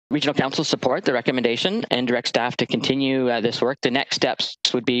Regional Council support the recommendation and direct staff to continue this work. The next steps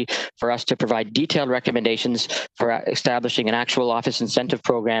would be for us to provide detailed recommendations for establishing an actual office incentive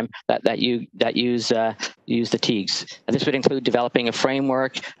program that use the TEAGs. This would include developing a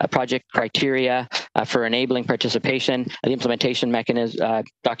framework, a project criteria for enabling participation, the implementation mechanism,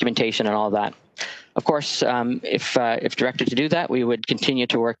 documentation, and all of that. Of course, if directed to do that, we would continue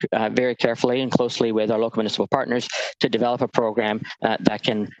to work very carefully and closely with our local municipal partners to develop a program that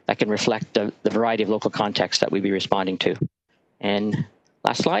can reflect the variety of local contexts that we'd be responding to. And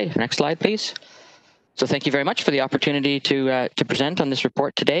last slide, next slide, please. So thank you very much for the opportunity to present on this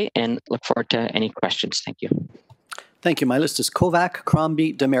report today, and look forward to any questions. Thank you. Thank you. My list is Kovac,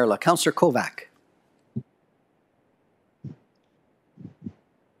 Crombie, Demerla. Councillor Kovac.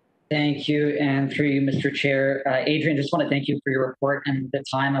 Thank you, and through you, Mr. Chair. Adrian, just want to thank you for your report and the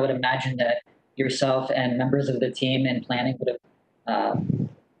time. I would imagine that yourself and members of the team in planning would have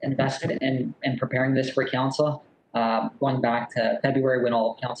invested in preparing this for council. Going back to February when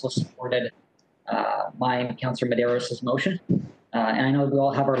all council supported my Councillor Medeiros' motion. And I know we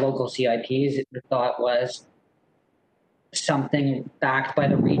all have our local CIPs. The thought was something backed by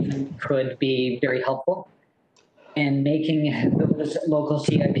the region could be very helpful in making those local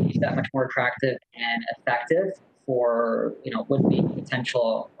CIPs that much more attractive and effective for, would-be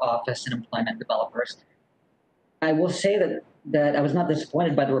potential office and employment developers. I will say that I was not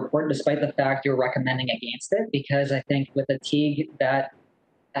disappointed by the report, despite the fact you're recommending against it, because I think with the TEAG that,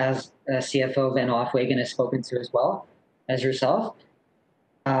 as CFO Van Offwegen has spoken to as well as yourself,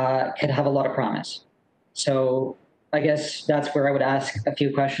 could have a lot of promise. So I guess that's where I would ask a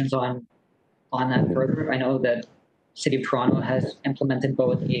few questions on that further. I know that City of Toronto has implemented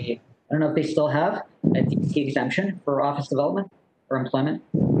both I don't know if they still have a DC exemption for office development or employment,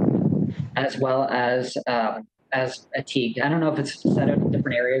 as well as a TEAG. I don't know if it's set out in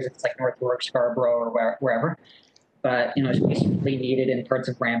different areas, if it's like North York, Scarborough, or wherever, but it's basically needed in parts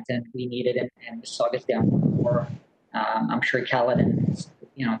of Brampton. We need it in Mississauga's down before. I'm sure Caledon is,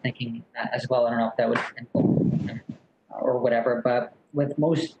 thinking as well. I don't know if that would influence or whatever, but with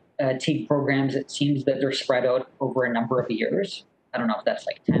most TEAG programs, it seems that they're spread out over a number of years. I don't know if that's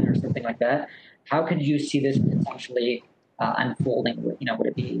like 10 or something like that. How could you see this potentially unfolding? Would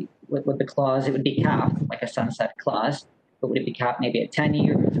it be with the clause? It would be capped like a sunset clause, but would it be capped maybe at 10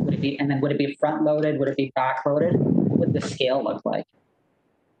 years? Would it be, and then would it be front loaded? Would it be back loaded? What would the scale look like?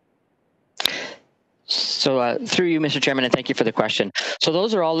 So through you, Mr. Chairman, and thank you for the question. So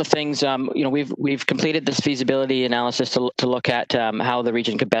those are all the things, we've completed this feasibility analysis to look at how the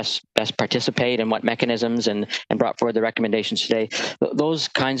region could best participate and what mechanisms, and brought forward the recommendations today. Those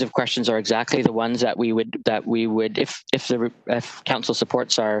kinds of questions are exactly the ones that we would, if council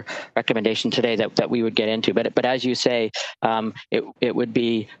supports our recommendation today, that we would get into. But as you say, it would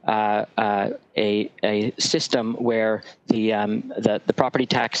be a system where the property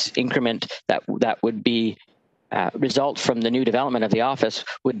tax increment that would be result from the new development of the office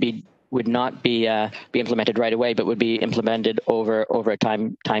would not be implemented right away, but would be implemented over a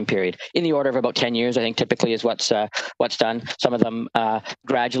time period in the order of about 10 years. I think typically is what's done. Some of them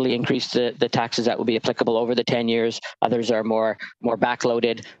gradually increase the taxes that will be applicable over the 10 years. Others are more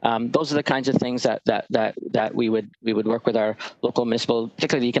backloaded. Those are the kinds of things that we would work with our local municipal,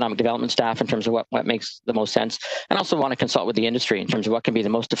 particularly the economic development staff, in terms of what makes the most sense, and also want to consult with the industry in terms of what can be the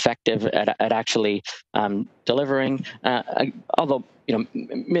most effective at actually delivering. Although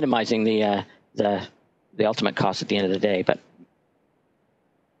minimizing the ultimate cost at the end of the day,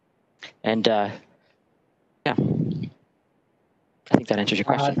 yeah, I think that answers your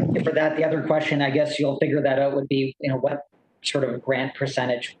question. Thank you for that. The other question, I guess you'll figure that out, would be, what sort of grant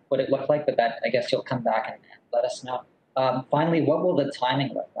percentage would it look like? But that, I guess you'll come back and let us know. Finally, what will the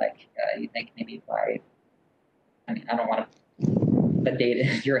timing look like? You think maybe by? I mean, I don't want to put the date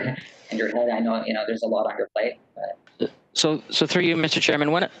in your head. I know there's a lot on your plate, but. So through you, Mr.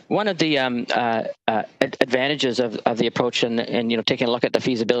 Chairman, one of the advantages of the approach and taking a look at the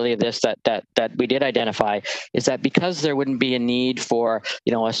feasibility of this that we did identify is that because there wouldn't be a need for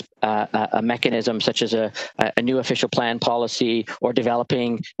a mechanism such as a new official plan policy or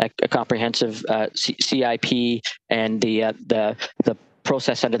developing a comprehensive CIP and the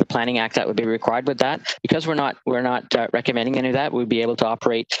process under the Planning Act that would be required with that, because we're not recommending any of that, we'd be able to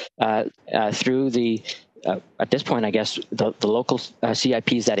operate through the at this point, I guess the local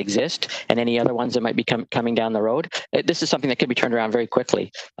CIPs that exist and any other ones that might be coming down the road, this is something that could be turned around very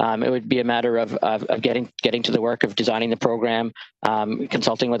quickly. It would be a matter of getting to the work of designing the program,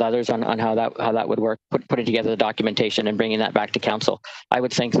 consulting with others on how that would work, putting together the documentation and bringing that back to council. I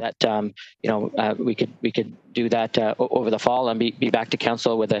would think that we could do that over the fall and be back to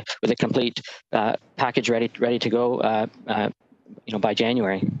council with a complete package ready to go by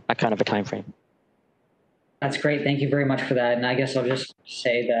January, that kind of a time frame. That's great. Thank you very much for that. And I guess I'll just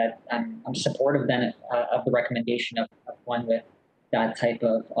say that I'm supportive then of the recommendation of one with that type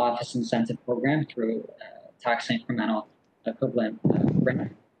of office incentive program through tax incremental equivalent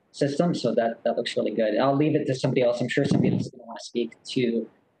rent system. So that looks really good. I'll leave it to somebody else. I'm sure somebody else is going to want to speak to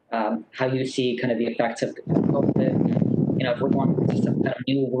how you see kind of the effects of COVID. If we're going to some kind of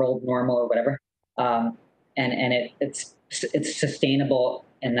new world normal or whatever, and it's sustainable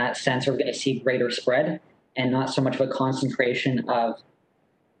in that sense. We're going to see greater spread and not so much of a concentration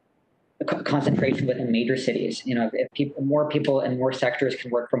within major cities. If more people in more sectors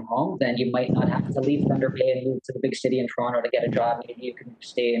can work from home, then you might not have to leave Thunder Bay and move to the big city in Toronto to get a job. Maybe you can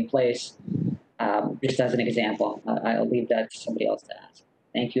stay in place. Just as an example, I'll leave that to somebody else to ask.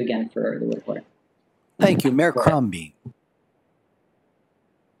 Thank you again for the report. Thank you, Mayor Crombie.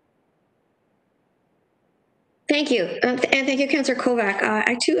 Thank you. And thank you, Councillor Kovac.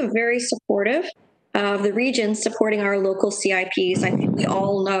 I too am very supportive of the region supporting our local CIPs. I think we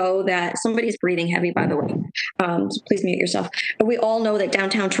all know that somebody's breathing heavy, by the way. So please mute yourself. We all know that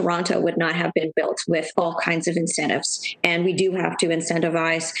downtown Toronto would not have been built with all kinds of incentives. And we do have to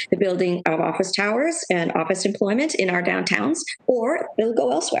incentivize the building of office towers and office employment in our downtowns, or it'll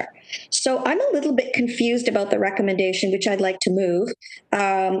go elsewhere. So I'm a little bit confused about the recommendation, which I'd like to move,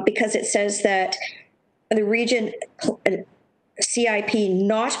 because it says that the region CIP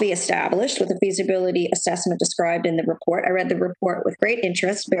not be established with a feasibility assessment described in the report. I read the report with great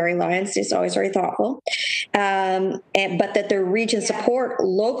interest. Barry Lyons is always very thoughtful. But that the region support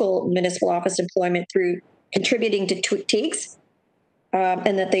local municipal office employment through contributing to TEAGS,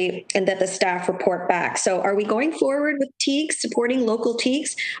 and that the staff report back. So are we going forward with TEAGS, supporting local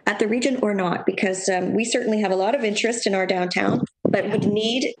TEAGS at the region or not? Because we certainly have a lot of interest in our downtown, but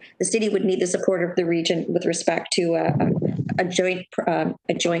the city would need the support of the region with respect to a joint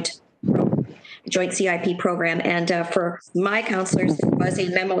CIP program. And for my councillors, there was a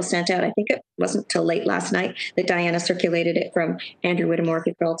memo sent out, I think it wasn't till late last night, that Diana circulated it from Andrew Whittemore, if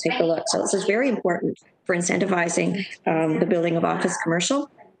you could all take a look. So this is very important for incentivizing the building of office commercial.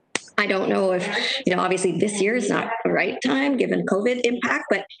 I don't know if, obviously this year is not the right time given COVID impact,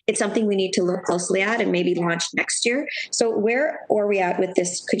 but it's something we need to look closely at and maybe launch next year. So where are we at with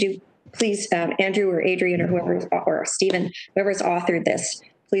this? Could you please, Andrew or Adrian or Stephen, whoever's authored this,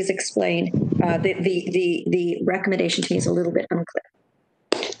 please explain. The recommendation to me is a little bit unclear.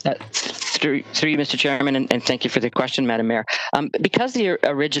 Through you, Mr. Chairman, and thank you for the question, Madam Mayor. Because the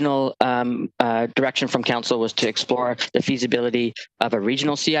original direction from Council was to explore the feasibility of a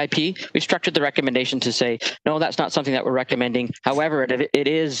regional CIP, we structured the recommendation to say, no, that's not something that we're recommending. However, it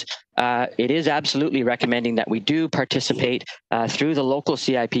is absolutely recommending that we do participate through the local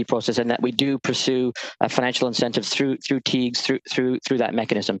CIP process, and that we do pursue financial incentives through TEAGS, through that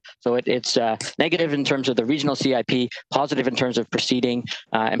mechanism. So it's negative in terms of the regional CIP, positive in terms of proceeding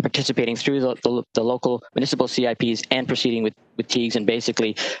and participating through the local municipal CIPs and proceeding with TEAGS. And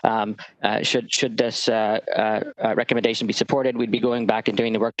basically, should this recommendation be supported, we'd be going back and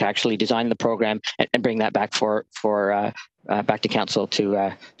doing the work to actually design the program and bring that back back to council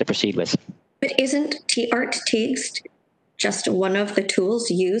to proceed with. But aren't TEAGS just one of the tools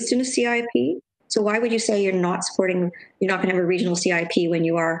used in a CIP? So why would you say you're not going to have a regional CIP when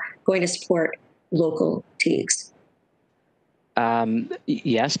you are going to support local TEAGS?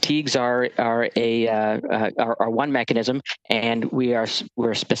 Yes, TEAGS are one mechanism, and we're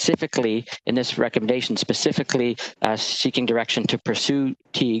specifically in this recommendation seeking direction to pursue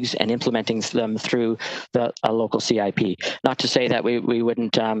TEAGS and implementing them through a local CIP. Not to say that we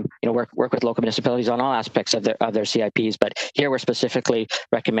wouldn't work with local municipalities on all aspects of their CIPs, but here we're specifically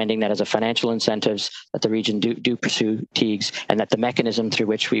recommending that as a financial incentives that the region do pursue TEAGS, and that the mechanism through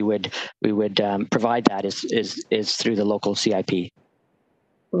which we would provide that is through the local CIP.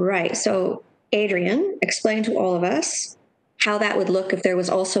 Right. So, Adrian, explain to all of us how that would look if there was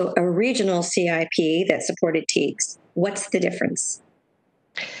also a regional CIP that supported TEAGS. What's the difference?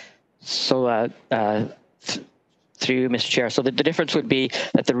 So, through Mr. Chair. So the difference would be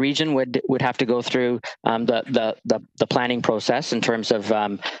that the region would have to go through the planning process in terms of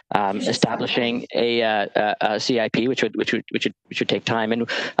establishing a CIP, which would take time, and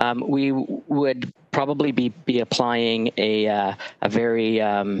we would probably be applying a very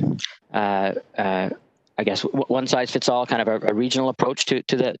I guess one size fits all kind of a regional approach to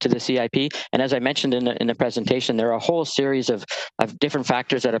the CIP. And as I mentioned in the presentation, there are a whole series of different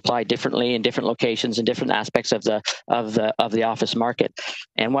factors that apply differently in different locations and different aspects of the office market.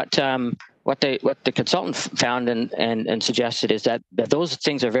 And what the consultant found and suggested is that those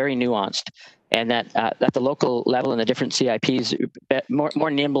things are very nuanced, and that at the local level and the different CIPs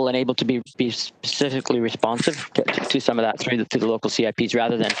more nimble and able to be specifically responsive to some of that through the local CIPs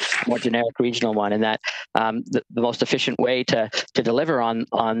rather than more generic regional one, and that the most efficient way to deliver on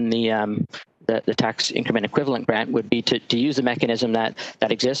the tax increment equivalent grant would be to use the mechanism that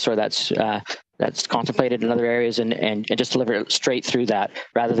exists or that's contemplated in other areas and just deliver it straight through that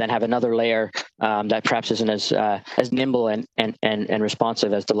rather than have another layer that perhaps isn't as nimble and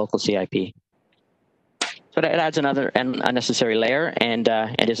responsive as the local CIP. So it adds another unnecessary layer and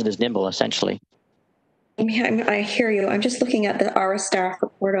isn't as nimble, essentially. I hear you. I'm just looking at our staff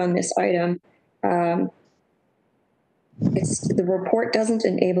report on this item. The report doesn't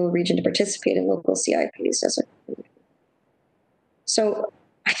enable a region to participate in local CIPs, does it? So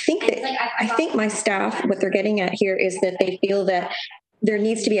I think my staff, what they're getting at here is that they feel that there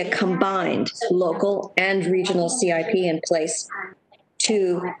needs to be a combined local and regional CIP in place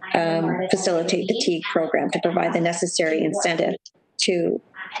to facilitate the TEAG program, to provide the necessary incentive to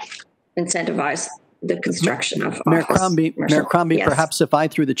incentivize the construction of Mayor Crombie, yes. Perhaps if I,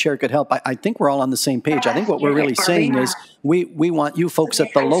 through the chair, could help. I think we're all on the same page. I think what we're really saying is we want you folks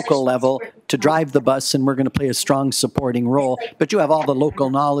at the local level to drive the bus, and we're going to play a strong supporting role. But you have all the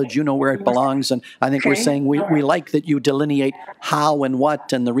local knowledge, you know where it belongs, and I think we're saying we like that you delineate how and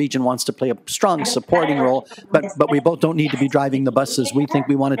what, and the region wants to play a strong supporting role, but we both don't need to be driving the buses. We think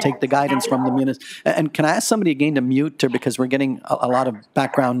we want to take the guidance from the munis. And can I ask somebody again to mute her, because we're getting a lot of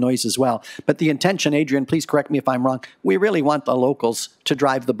background noise as well. But the intention, Adrian, please correct me if I'm wrong, we really want the locals to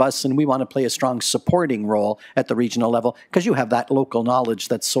drive the bus, and we want to play a strong supporting role at the regional level, because you have that local knowledge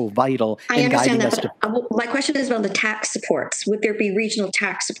that's so vital in guiding us. My question is about the tax supports. Would there be regional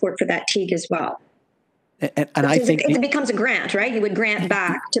tax support for that TEAG as well? And I think it becomes a grant, right? You would grant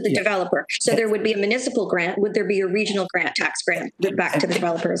back to the developer. So there would be a municipal grant. Would there be a regional grant, tax grant, back to the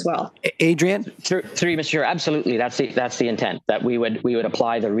developer as well? Adrian? Through Mr. Chair, absolutely. That's the intent, that we would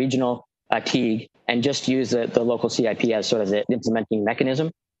apply the regional TEAG and just use the local CIP as sort of the implementing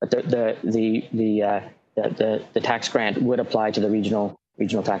mechanism. But the tax grant would apply to the regional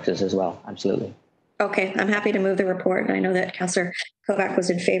taxes as well. Absolutely. Okay, I'm happy to move the report. And I know that Councillor Kovac was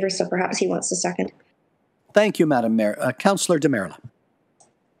in favor, so perhaps he wants a second. Thank you, Madam Mayor. Councillor DeMerla.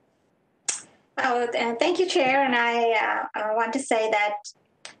 Thank you, Chair. And I want to say that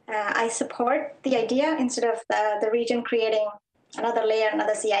I support the idea, instead of the region creating another layer,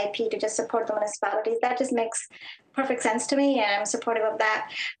 another CIP to just support the municipalities. That just makes perfect sense to me, and I'm supportive of that.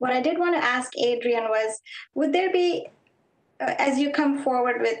 What I did want to ask Adrian was, would there be, as you come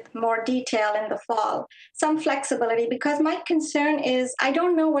forward with more detail in the fall, some flexibility? Because my concern is I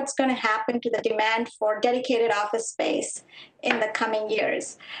don't know what's going to happen to the demand for dedicated office space in the coming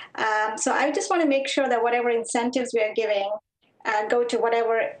years. So I just want to make sure that whatever incentives we are giving go to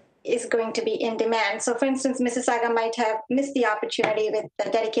whatever is going to be in demand. So for instance, Mississauga might have missed the opportunity with the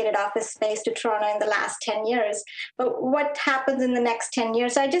dedicated office space to Toronto in the last 10 years. But what happens in the next 10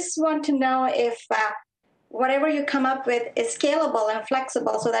 years? I just want to know if whatever you come up with is scalable and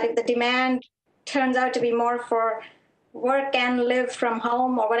flexible, so that if the demand turns out to be more for work and live from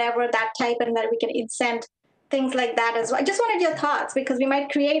home or whatever that type, and that we can incent things like that as well. I just wanted your thoughts, because we might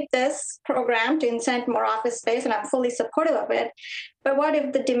create this program to incent more office space, and I'm fully supportive of it. But what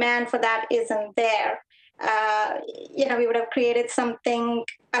if the demand for that isn't there? We would have created something.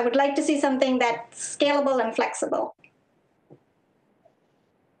 I would like to see something that's scalable and flexible.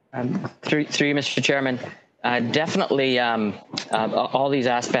 Through you, Mr. Chairman, definitely all these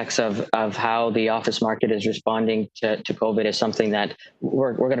aspects of how the office market is responding to COVID is something that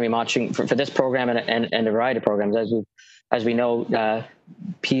we're going to be watching for this program and a variety of programs. As we know,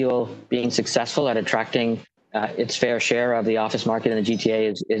 Peel being successful at attracting its fair share of the office market in the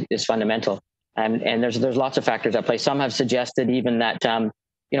GTA is fundamental. And there's lots of factors at play. Some have suggested even that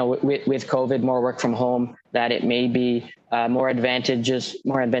with COVID, more work from home, that it may be more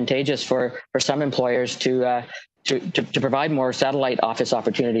advantageous for some employers to to provide more satellite office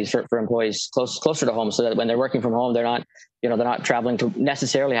opportunities for employees closer to home, so that when they're working from home, they're not traveling to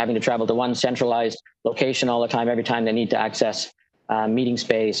necessarily having to travel to one centralized location all the time every time they need to access meeting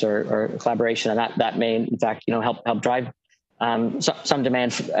space or collaboration, and that may in fact help drive some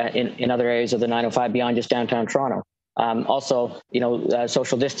demand in other areas of the 905 beyond just downtown Toronto. Also,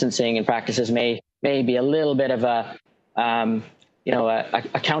 social distancing and practices may be a little bit of a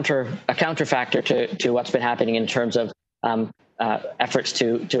counter factor to what's been happening in terms of efforts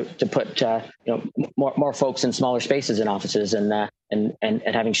to put more folks in smaller spaces in offices and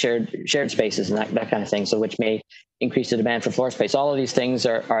having shared spaces and that kind of thing. So which may increase the demand for floor space. All of these things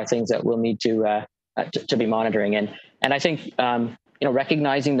are things that we'll need to be monitoring. And I think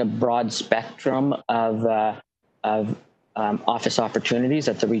recognizing the broad spectrum of office opportunities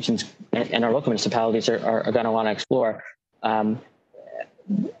that the regions and our local municipalities are going to want to explore. I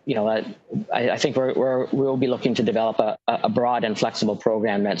think we'll be looking to develop a broad and flexible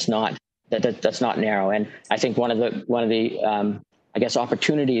program that's not narrow. And I think one of the I guess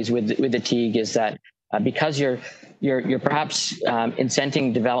opportunities with the TEAG is that because you're perhaps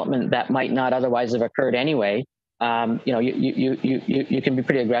incenting development that might not otherwise have occurred anyway. You can be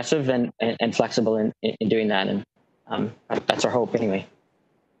pretty aggressive and flexible in doing that, and that's our hope anyway.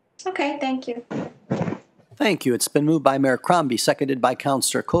 Okay, thank you. Thank you. It's been moved by Mayor Crombie, seconded by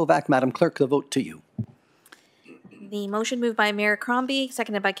Councillor Kovac. Madam Clerk, the vote to you. The motion moved by Mayor Crombie,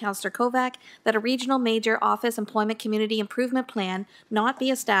 seconded by Councillor Kovac, that a regional major office employment community improvement plan not be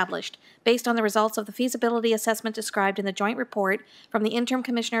established based on the results of the feasibility assessment described in the joint report from the Interim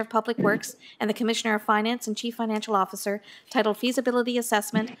Commissioner of Public Works and the Commissioner of Finance and Chief Financial Officer, titled Feasibility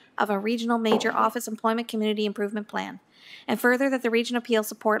Assessment of a Regional Major Office Employment Community Improvement Plan. And further, that the Region Appeal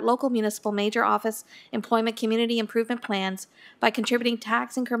support local municipal major office employment community improvement plans by contributing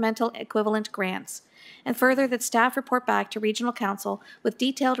tax incremental equivalent grants. And further, that staff report back to Regional Council with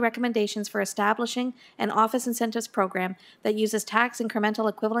detailed recommendations for establishing an office incentives program that uses tax incremental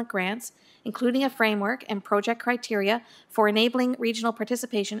equivalent grants, including a framework and project criteria for enabling regional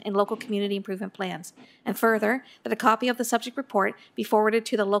participation in local community improvement plans. And further, that a copy of the subject report be forwarded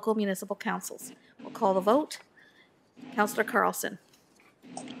to the local municipal councils. We'll call the vote. Councillor Carlson.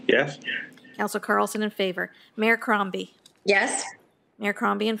 Yes. Councillor Carlson in favor. Mayor Crombie. Yes. Mayor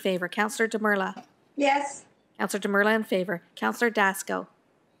Crombie in favor. Councillor Demurla. Yes. Councillor Demurla in favor. Councillor Dasko.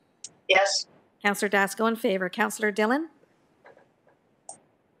 Yes. Councillor Dasko in favor. Councillor Dillon.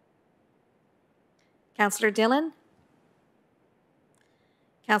 Councillor Dillon.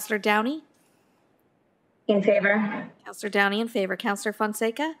 Councillor Downey. In favor. Councillor Downey in favor. Councillor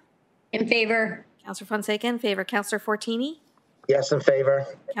Fonseca. In favor. Councillor Fonseca in favor. Councillor Fortini. Yes, in favor.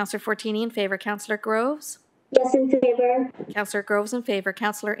 Councillor Fortini in favor. Councillor Groves. Yes, in favor. Councillor Groves in favor.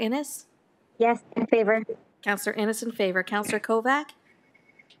 Councillor Innes. Yes, in favor. Councillor Innes in favor. Councillor Kovac.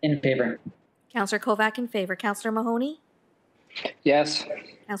 In favor. Councillor Kovac in favor. Councillor Mahoney. Yes.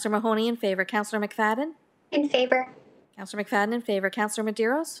 Councillor Mahoney in favor. Councillor McFadden. In favor. Councillor McFadden in favor. Councillor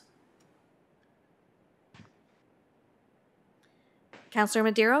Medeiros. Councillor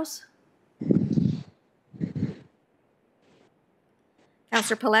Medeiros.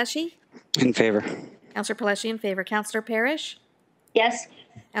 Councillor Palashi. In favor. Councillor Palashi in favor. Councillor Parrish. Yes.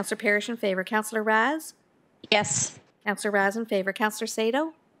 Councillor Parrish in favor. Councillor Raz. Yes. Councillor Raz in favor. Councillor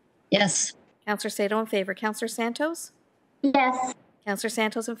Sato. Yes. Councillor Sato in favor. Councillor Santos. Yes. Councillor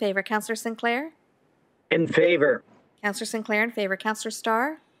Santos in favor. Councillor Sinclair. In favor. Councillor Sinclair in favor. Councillor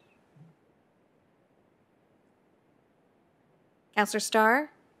Starr. Councillor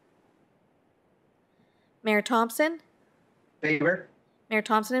Starr. Mayor Thompson. Favor. Mayor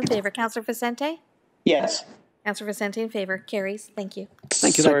Thompson in favor. Councillor Vicente. Yes. Councillor Vicente in favor. Carries. Thank you.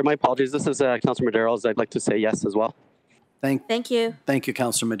 Thank you. Sorry, my apologies. This is Councillor Medeiros. I'd like to say yes as well. Thank you. Thank you,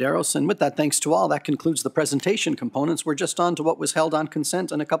 Councillor Medeiros. And with that, thanks to all. That concludes the presentation components. We're just on to what was held on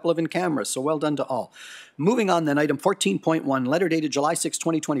consent and a couple of in camera, so well done to all. Moving on then, item 14.1, letter dated July 6,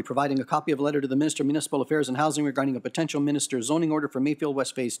 2020, providing a copy of a letter to the Minister of Municipal Affairs and Housing regarding a potential minister's zoning order for Mayfield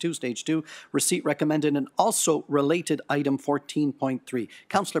West Phase 2, Stage 2, receipt recommended, and also related item 14.3.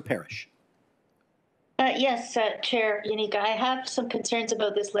 Councillor Parrish. Yes, Chair Yanika, I have some concerns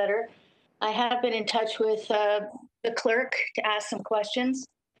about this letter. I have been in touch with the clerk to ask some questions.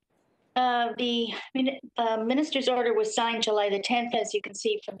 The minister's order was signed July the 10th, as you can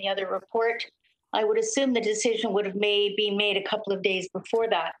see from the other report. I would assume the decision would have been made a couple of days before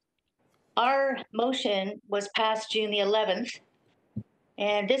that. Our motion was passed June the 11th,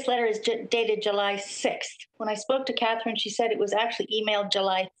 and this letter is dated July 6th. When I spoke to Catherine, she said it was actually emailed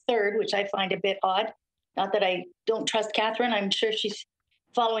July 3rd, which I find a bit odd. Not that I don't trust Catherine, I'm sure she's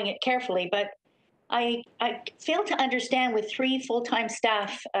following it carefully, but I fail to understand with 3 full-time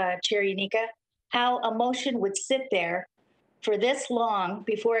staff, Chair Yanika, how a motion would sit there for this long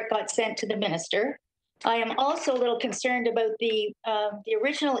before it got sent to the minister. I am also a little concerned about the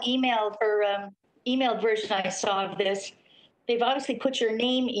original email or emailed version I saw of this. They've obviously put your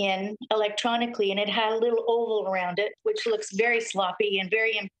name in electronically, and it had a little oval around it, which looks very sloppy and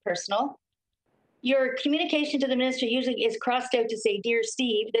very impersonal. Your communication to the minister usually is crossed out to say, "Dear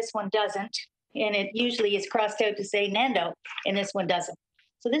Steve," this one doesn't. And it usually is crossed out to say Nando, and this one doesn't.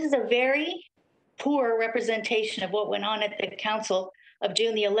 So this is a very poor representation of what went on at the council of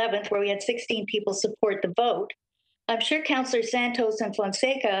June the 11th, where we had 16 people support the vote. I'm sure Councillor Santos and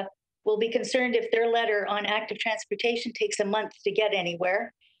Fonseca will be concerned if their letter on active transportation takes a month to get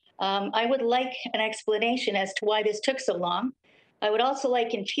anywhere. I would like an explanation as to why this took so long. I would also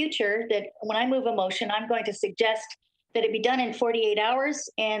like in future that when I move a motion, I'm going to suggest that it be done in 48 hours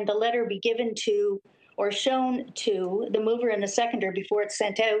and the letter be given to or shown to the mover and the seconder before it's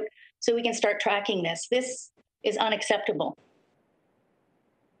sent out so we can start tracking this. This is unacceptable.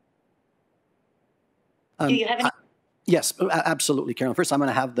 Do you have any? Yes, absolutely, Carolyn. First, I'm going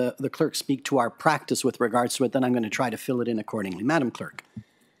to have the clerk speak to our practice with regards to it. Then I'm going to try to fill it in accordingly. Madam Clerk.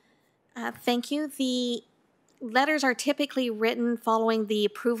 Thank you. The letters are typically written following the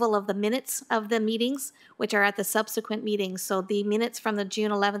approval of the minutes of the meetings, which are at the subsequent meetings. So the minutes from the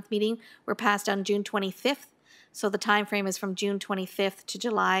June 11th meeting were passed on June 25th. So the time frame is from June 25th to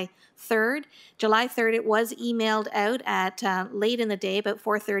July 3rd. July 3rd, it was emailed out at late in the day, about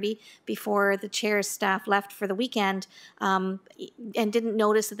 4:30, before the chair's staff left for the weekend, and didn't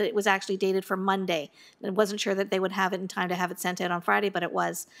notice that it was actually dated for Monday. And wasn't sure that they would have it in time to have it sent out on Friday, but it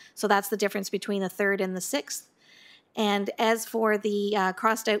was. So that's the difference between the 3rd and the 6th. And as for the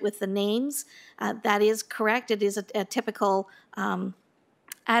crossed out with the names, that is correct. It is a typical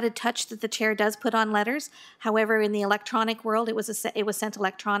added touch that the chair does put on letters. However, in the electronic world, it was sent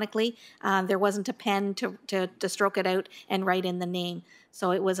electronically. There wasn't a pen to stroke it out and write in the name.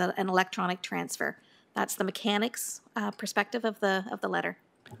 So it was an electronic transfer. That's the mechanics perspective of the letter.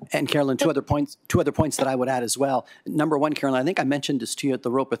 And Carolyn, two other points that I would add as well. Number one, Carolyn, I think I mentioned this to you at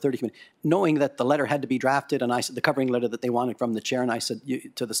the ROPA 30 committee, knowing that the letter had to be drafted, and I said the covering letter that they wanted from the chair, and I said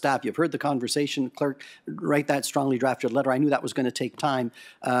to the staff, "You've heard the conversation, clerk, write that strongly drafted letter." I knew that was going to take time.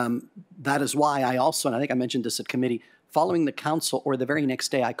 That is why I also, and I think I mentioned this at committee, following the council, or the very next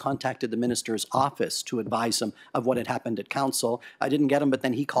day, I contacted the minister's office to advise him of what had happened at council. I didn't get him, but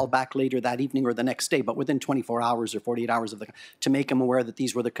then he called back later that evening or the next day, but within 24 hours or 48 hours to make him aware that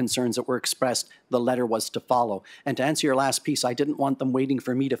these were the concerns that were expressed. The letter was to follow. And to answer your last piece, I didn't want them waiting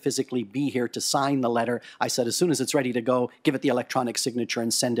for me to physically be here to sign the letter. I said, as soon as it's ready to go, give it the electronic signature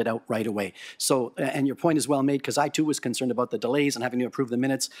and send it out right away. So, and your point is well made, because I too was concerned about the delays and having to approve the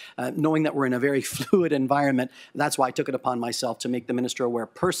minutes. Knowing that we're in a very fluid environment, that's why I took it upon myself to make the minister aware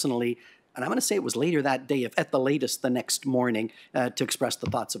personally, and I'm going to say it was later that day, if at the latest the next morning, to express the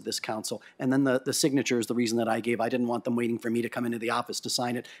thoughts of this council. And then the signature is the reason that I gave. I didn't want them waiting for me to come into the office to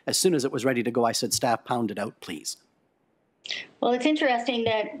sign it. As soon as it was ready to go, I said, "Staff, pound it out, please." Well, it's interesting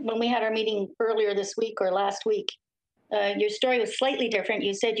that when we had our meeting earlier this week or last week, your story was slightly different.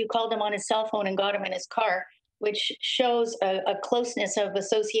 You said you called him on his cell phone and got him in his car, which shows a closeness of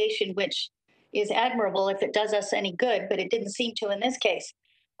association, which is admirable if it does us any good, but it didn't seem to in this case.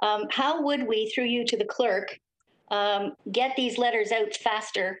 How would we, through you to the clerk, get these letters out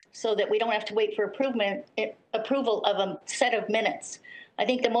faster so that we don't have to wait for approval of a set of minutes? I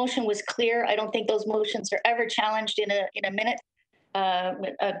think the motion was clear. I don't think those motions are ever challenged in a minute,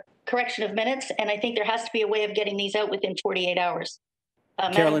 a correction of minutes, and I think there has to be a way of getting these out within 48 hours.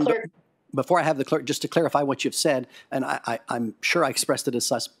 Carolyn, Madam Clerk. Before I have the clerk, just to clarify what you've said, and I'm sure I expressed it as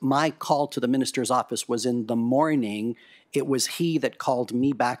such, my call to the minister's office was in the morning. It was he that called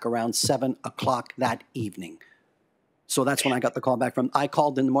me back around 7 o'clock that evening. So that's when I got the call back from. I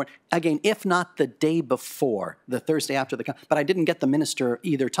called in the morning. Again, if not the day before, the Thursday after but I didn't get the minister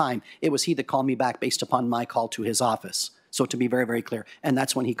either time. It was he that called me back based upon my call to his office. So to be very, very clear. And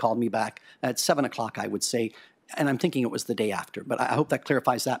that's when he called me back at 7 o'clock, I would say. And I'm thinking it was the day after, but I hope that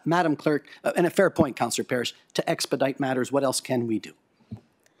clarifies that. Madam Clerk, and a fair point, Councillor Parrish, to expedite matters, what else can we do?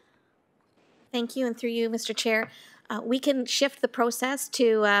 Thank you, and through you, Mr. Chair, we can shift the process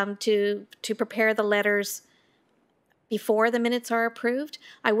to prepare the letters before the minutes are approved.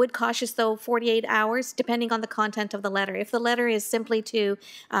 I would cautious, though, 48 hours, depending on the content of the letter. If the letter is simply to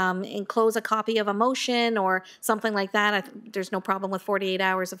enclose a copy of a motion or something like that, there's no problem with 48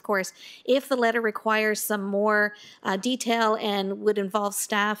 hours, of course. If the letter requires some more detail and would involve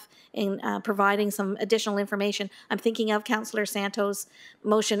staff in providing some additional information, I'm thinking of Councillor Santos'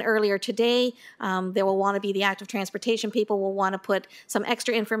 motion earlier today. There will want to be the active transportation people will want to put some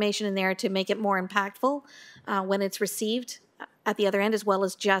extra information in there to make it more impactful when it's received at the other end, as well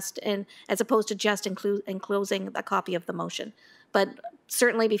as as opposed to just enclosing a copy of the motion, but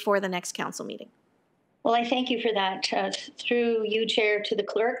certainly before the next council meeting. Well, I thank you for that. Through you, Chair, to the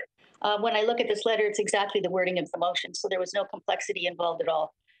clerk. When I look at this letter, it's exactly the wording of the motion, so there was no complexity involved at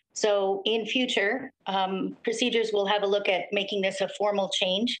all. So in future, procedures will have a look at making this a formal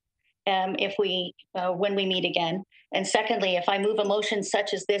change when we meet again. And secondly, if I move a motion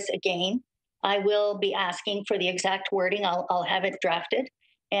such as this again, I will be asking for the exact wording. I'll have it drafted,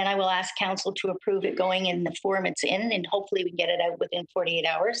 and I will ask council to approve it going in the form it's in, and hopefully we can get it out within 48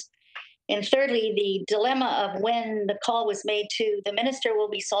 hours. And thirdly, the dilemma of when the call was made to the minister will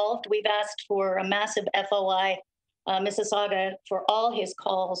be solved. We've asked for a massive FOI, Mississauga, for all his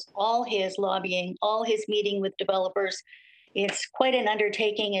calls, all his lobbying, all his meeting with developers. It's quite an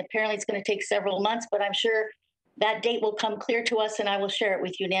undertaking. Apparently it's going to take several months, but I'm sure that date will come clear to us, and I will share it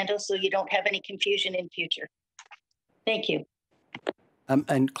with you, Nando, so you don't have any confusion in future. Thank you.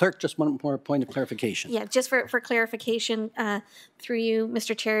 And clerk, just one more point of clarification. Yeah, just for clarification, through you,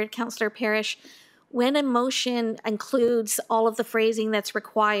 Mr. Chair, Councillor Parrish, when a motion includes all of the phrasing that's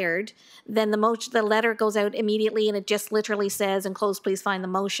required, then the letter goes out immediately and it just literally says, "Enclosed, please find the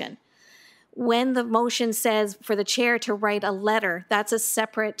motion." When the motion says for the chair to write a letter, that's a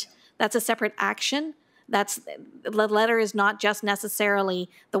separate action. The letter is not just necessarily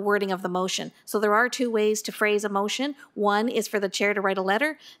the wording of the motion. So there are two ways to phrase a motion. One is for the chair to write a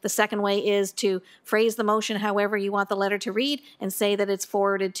letter. The second way is to phrase the motion however you want the letter to read and say that it's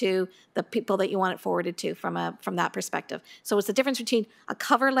forwarded to the people that you want it forwarded to from that perspective. So it's the difference between a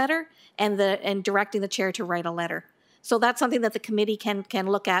cover letter and directing the chair to write a letter. So that's something that the committee can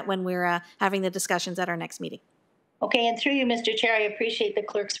look at when we're having the discussions at our next meeting. Okay, and through you, Mr. Chair, I appreciate the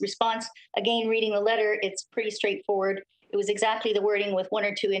clerk's response. Again, reading the letter, it's pretty straightforward. It was exactly the wording with one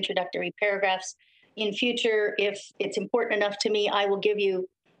or two introductory paragraphs. In future, if it's important enough to me, I will give you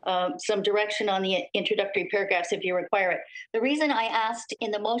some direction on the introductory paragraphs if you require it. The reason I asked in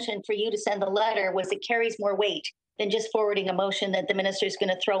the motion for you to send the letter was it carries more weight than just forwarding a motion that the minister is going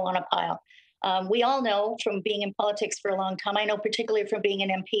to throw on a pile. We all know from being in politics for a long time, I know particularly from being an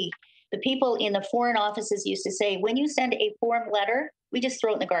MP, the people in the foreign offices used to say, when you send a form letter, we just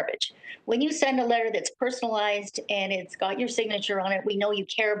throw it in the garbage. When you send a letter that's personalized and it's got your signature on it, we know you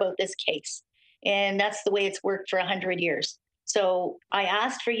care about this case. And that's the way it's worked for 100 years. So I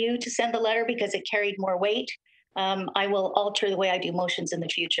asked for you to send the letter because it carried more weight. I will alter the way I do motions in the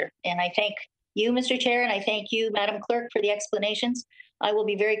future. And I thank you, Mr. Chair, and I thank you, Madam Clerk, for the explanations. I will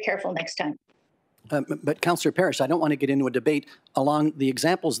be very careful next time. But Councillor Parrish, I don't want to get into a debate along the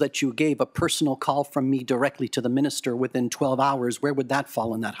examples that you gave, a personal call from me directly to the minister within 12 hours. Where would that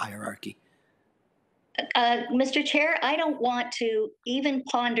fall in that hierarchy? Mr. Chair, I don't want to even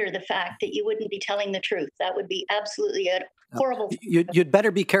ponder the fact that you wouldn't be telling the truth. That would be absolutely a horrible. You'd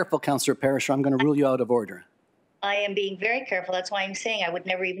better be careful, Councillor Parrish, or I'm going to rule you out of order. I am being very careful. That's why I'm saying I would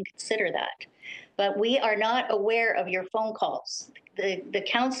never even consider that. But we are not aware of your phone calls. The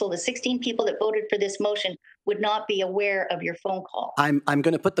council, the 16 people that voted for this motion, would not be aware of your phone call. I'm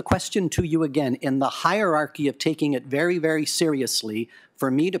going to put the question to you again. In the hierarchy of taking it very, very seriously, for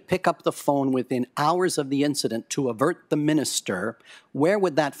me to pick up the phone within hours of the incident to avert the minister, where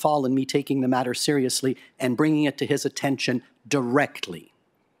would that fall in me taking the matter seriously and bringing it to his attention directly?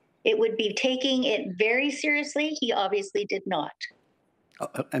 It would be taking it very seriously. He obviously did not.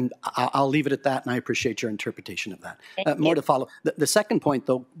 And I'll leave it at that, and I appreciate your interpretation of that. More to follow. The second point,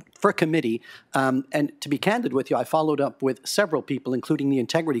 though, for committee, and to be candid with you, I followed up with several people, including the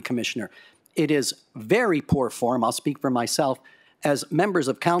Integrity Commissioner. It is very poor form, I'll speak for myself, as members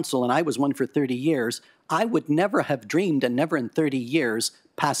of council, and I was one for 30 years, I would never have dreamed, and never in 30 years,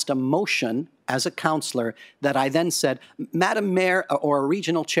 passed a motion as a councillor that I then said, Madam Mayor or a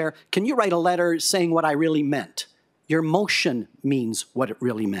regional chair, can you write a letter saying what I really meant? Your motion means what it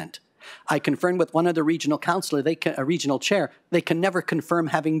really meant. I confirmed with one other regional councillor, a regional chair, they can never confirm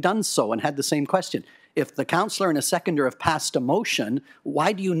having done so, and had the same question. If the councillor and a seconder have passed a motion,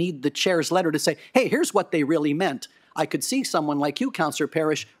 why do you need the chair's letter to say, hey, here's what they really meant? I could see someone like you, Councillor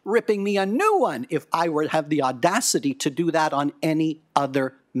Parrish, ripping me a new one if I were to have the audacity to do that on any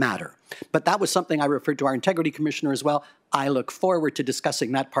other matter. But that was something I referred to our integrity commissioner as well. I look forward to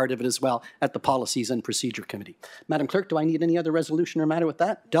discussing that part of it as well at the Policies and Procedure Committee. Madam Clerk, do I need any other resolution or matter with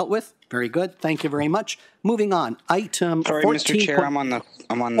that dealt with? Very good. Thank you very much. Moving on. Item 14. Sorry, Mr. Chair, I'm on the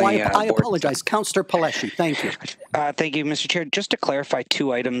I apologize. Councillor Paleshi, thank you. Thank you, Mr. Chair. Just to clarify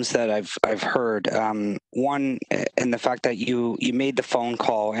two items that I've heard. One, in the fact that you made the phone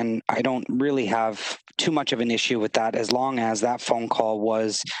call, and I don't really have too much of an issue with that as long as that phone call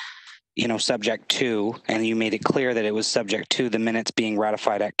was subject to, and you made it clear that it was subject to the minutes being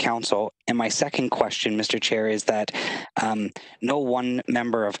ratified at council. And my second question, Mr. Chair, is that no one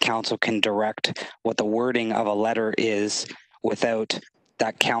member of council can direct what the wording of a letter is without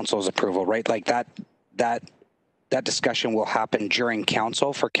that council's approval, right? Like that discussion will happen during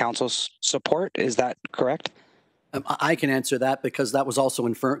council for council's support. Is that correct? I can answer that because that was also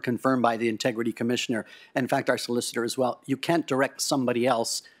confirmed by the Integrity Commissioner. In fact, our solicitor as well. You can't direct somebody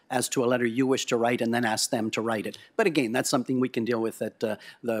else as to a letter you wish to write and then ask them to write it. But again, that's something we can deal with at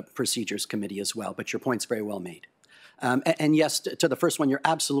the Procedures Committee as well. But your point's very well made. And yes, to the first one, you're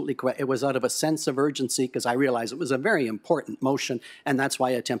absolutely correct. It was out of a sense of urgency because I realized it was a very important motion, and that's why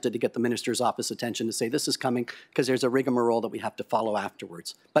I attempted to get the Minister's office attention to say this is coming because there's a rigmarole that we have to follow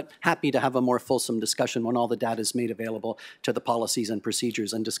afterwards. But happy to have a more fulsome discussion when all the data is made available to the Policies and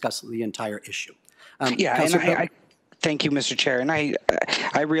Procedures and discuss the entire issue. Thank you, Mr. Chair. And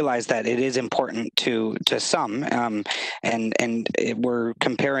I realize that it is important to some, and we're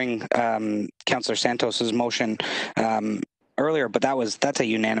comparing Councillor Santos's motion earlier, but that's a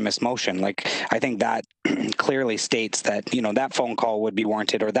unanimous motion. Like, I think that clearly states that that phone call would be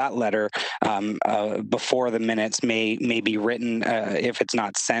warranted, or that letter before the minutes may be written if it's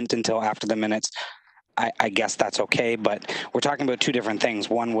not sent until after the minutes. I guess that's okay, but we're talking about two different things.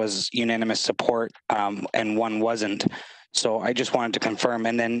 One was unanimous support, and one wasn't. So I just wanted to confirm.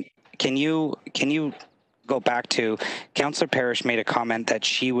 And then can you go back to Councillor Parrish made a comment that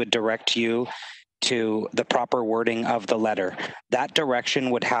she would direct you to the proper wording of the letter. That direction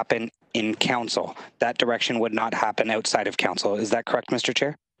would happen in council. That direction would not happen outside of council. Is that correct, Mr.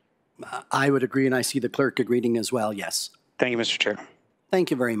 Chair? I would agree, and I see the clerk agreeing as well, yes. Thank you, Mr. Chair. Thank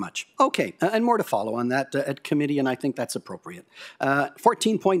you very much. Okay, and more to follow on that at committee, and I think that's appropriate.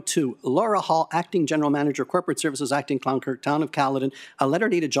 14.2, Laura Hall, Acting General Manager, Corporate Services, Acting Clown Clerk, Town of Caledon, a letter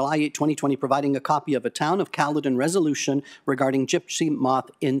dated July 8, 2020, providing a copy of a Town of Caledon resolution regarding gypsy moth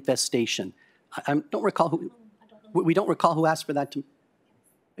infestation. I don't recall who, we don't recall who asked for that.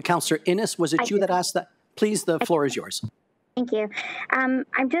 Councillor Innes, was it you that asked that? Please, the floor is yours. Thank you.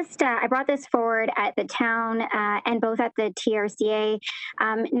 I brought this forward at the town and both at the TRCA,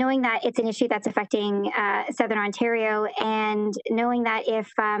 knowing that it's an issue that's affecting Southern Ontario, and knowing that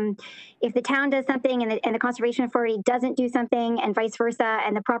if the town does something and the Conservation Authority doesn't do something, and vice versa,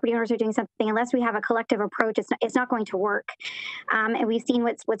 and the property owners are doing something, unless we have a collective approach, it's not going to work. And we've seen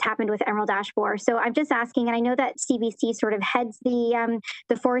what's happened with Emerald Ash Borer. So I'm just asking, and I know that CBC sort of heads the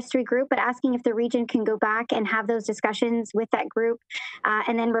forestry group, but asking if the region can go back and have those discussions with that group,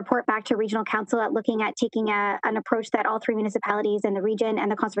 and then report back to regional council at looking at taking an approach that all three municipalities and the region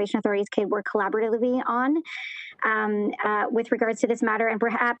and the conservation authorities could work collaboratively on with regards to this matter, and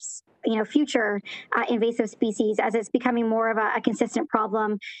perhaps future invasive species, as it's becoming more of a consistent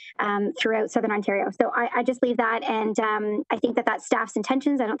problem throughout Southern Ontario. So I just leave that, and I think that's staff's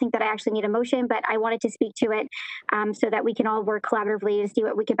intentions. I don't think that I actually need a motion, but I wanted to speak to it so that we can all work collaboratively to see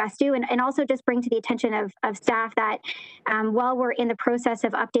what we can best do, and also just bring to the attention of staff that while we're in the process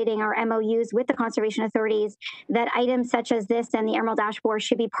of updating our MOUs with the conservation authorities, that items such as this and the Emerald Ash Borer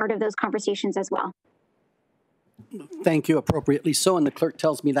should be part of those conversations as well. Thank you, appropriately so, and the clerk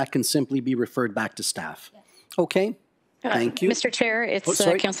tells me that can simply be referred back to staff. Okay, thank you. Mr. Chair, it's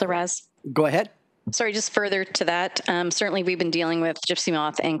Councillor Raz. Go ahead. Sorry, just further to that, certainly we've been dealing with gypsy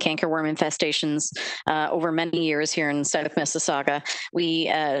moth and cankerworm infestations over many years here in South Mississauga. We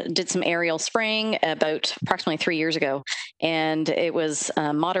did some aerial spraying about approximately 3 years ago, and it was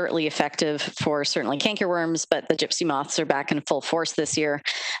moderately effective for certainly cankerworms, but the gypsy moths are back in full force this year.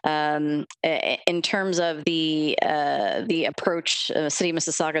 In terms of the approach, City of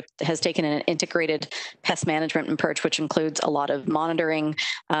Mississauga has taken an integrated pest management approach, which includes a lot of monitoring.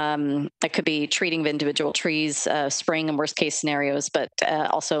 It could be treating of individual trees, spraying in worst case scenarios, but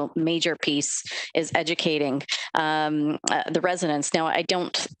also major piece is educating the residents. Now, I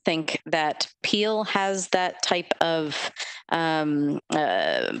don't think that Peel has that type of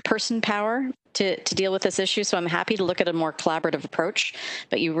person power to deal with this issue. So I'm happy to look at a more collaborative approach.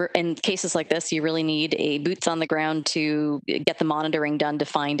 But in cases like this, you really need a boots on the ground to get the monitoring done to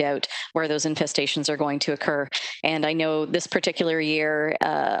find out where those infestations are going to occur. And I know this particular year,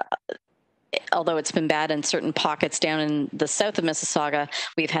 although it's been bad in certain pockets down in the south of Mississauga,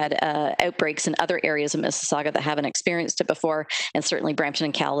 we've had outbreaks in other areas of Mississauga that haven't experienced it before, and certainly Brampton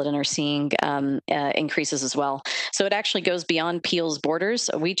and Caledon are seeing increases as well. So it actually goes beyond Peel's borders.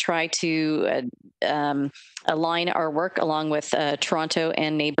 We try to align our work along with Toronto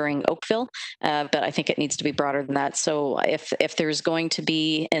and neighboring Oakville, but I think it needs to be broader than that. So if there's going to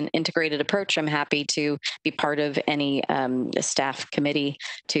be an integrated approach, I'm happy to be part of any staff committee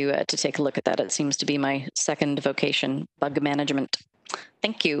to take a look at that. It seems to be my second vocation, bug management.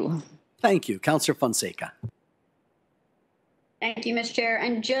 Thank you. Thank you. Councillor Fonseca. Thank you, Mr. Chair.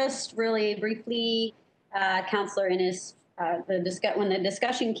 And just really briefly, Councillor Innes, when the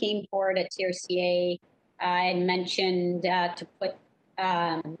discussion came forward at TRCA, I had mentioned to put,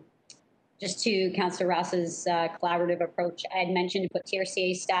 just to Councillor Ross's collaborative approach, I had mentioned to put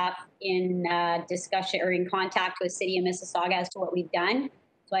TRCA staff in discussion or in contact with City of Mississauga as to what we've done.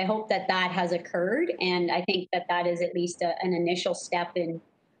 So I hope that that has occurred, and I think that that is at least an initial step in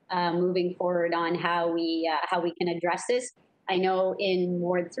moving forward on how we can address this. I know in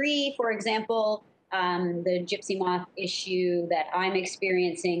Ward 3, for example, the gypsy moth issue that I'm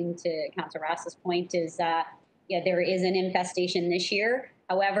experiencing, to Councillor Ross's point, is there is an infestation this year.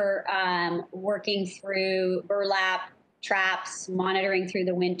 However, working through burlap, traps, monitoring through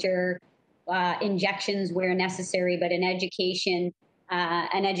the winter, injections where necessary, but an education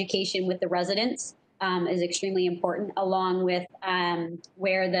with the residents is extremely important, along with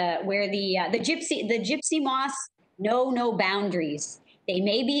where the gypsy moths know no boundaries. They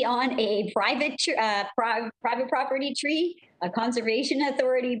may be on a private property tree, a conservation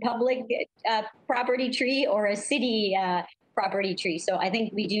authority public property tree, or a city property tree. So I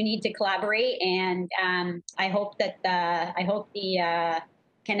think we do need to collaborate, and I hope that the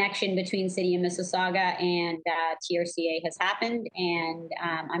connection between City of Mississauga and TRCA has happened, and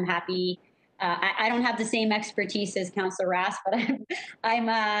I'm happy. I don't have the same expertise as Councillor Ross, but I'm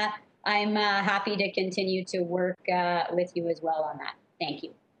happy to continue to work with you as well on that. Thank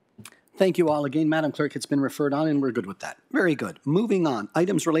you. Thank you all again. Madam Clerk, it's been referred on and we're good with that. Very good. Moving on.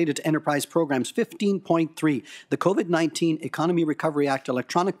 Items related to enterprise programs. 15.3, the COVID-19 Economy Recovery Act,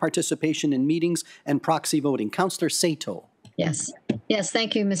 electronic participation in meetings and proxy voting. Councillor Sato. Yes. Yes,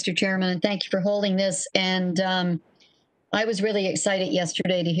 thank you, Mr. Chairman, and thank you for holding this. And I was really excited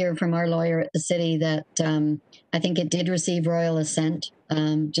yesterday to hear from our lawyer at the city that I think it did receive royal assent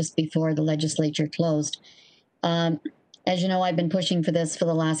just before the legislature closed. As you know, I've been pushing for this for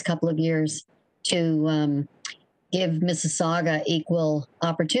the last couple of years to give Mississauga equal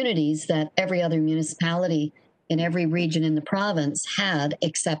opportunities that every other municipality in every region in the province had,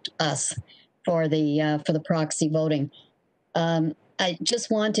 except us, for the proxy voting. I just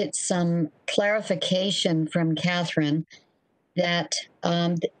wanted some clarification from Catherine that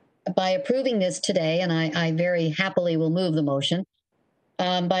by approving this today, and I very happily will move the motion,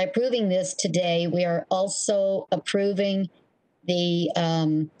 by approving this today, we are also approving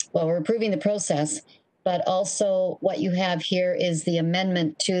we're approving the process, but also what you have here is the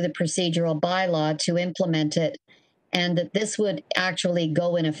amendment to the procedural bylaw to implement it, and that this would actually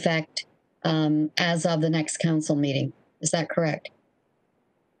go in effect as of the next council meeting. Is that correct?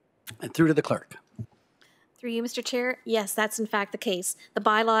 And through to the clerk. Through you, Mr. Chair, yes, that's in fact the case. The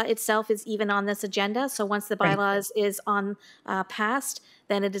bylaw itself is even on this agenda, so once the bylaw is on passed,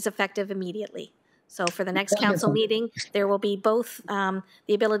 then it is effective immediately. So for the next council meeting, there will be both the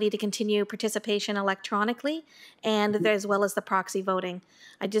ability to continue participation electronically and as well as the proxy voting.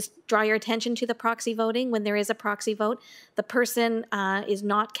 I just draw your attention to the proxy voting. When there is a proxy vote, the person is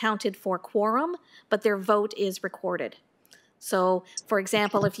not counted for quorum, but their vote is recorded. So, for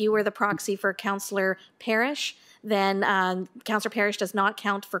example, if you were the proxy for Councillor Parrish, then Councillor Parrish does not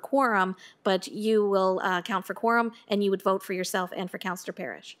count for quorum, but you will count for quorum, and you would vote for yourself and for Councillor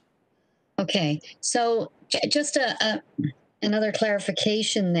Parrish. Okay, so just another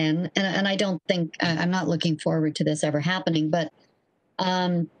clarification then, and I don't think, I'm not looking forward to this ever happening, but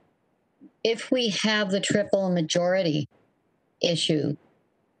if we have the triple majority issue,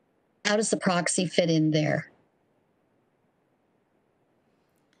 how does the proxy fit in there?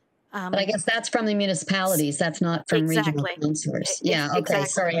 But I guess that's from the municipalities. That's not from regional councillors. Yeah, okay, exactly.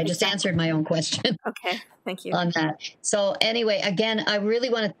 Sorry, I just answered my own question. Okay, thank you. On that. So anyway, again, I really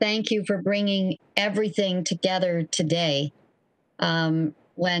want to thank you for bringing everything together today.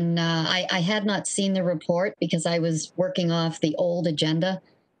 when I had not seen the report because I was working off the old agenda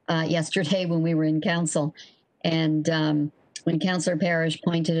yesterday when we were in council. And when Councillor Parrish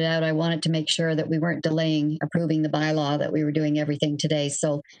pointed it out, I wanted to make sure that we weren't delaying approving the bylaw, that we were doing everything today.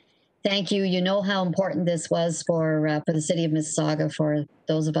 So thank you. You know how important this was for the city of Mississauga, for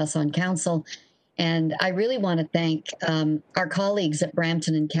those of us on council. And I really want to thank our colleagues at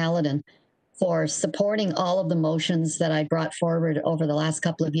Brampton and Caledon for supporting all of the motions that I brought forward over the last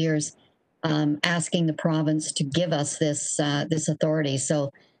couple of years, asking the province to give us this this authority.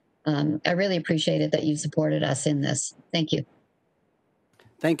 So I really appreciate it that you supported us in this. Thank you.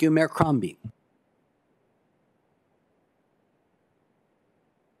 Thank you, Mayor Crombie.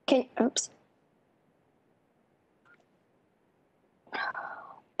 Oops.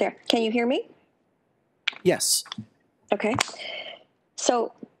 There, can you hear me? Yes. Okay.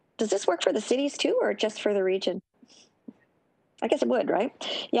 So does this work for the cities too, or just for the region? I guess it would, right?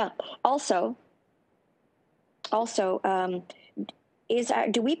 Yeah. Also, do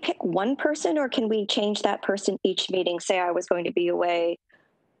we pick one person, or can we change that person each meeting? Say I was going to be away,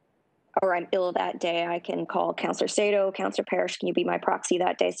 or I'm ill that day, I can call Councillor Sato, Councillor Parrish, can you be my proxy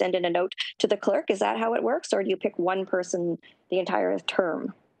that day? Send in a note to the clerk. Is that how it works, or do you pick one person the entire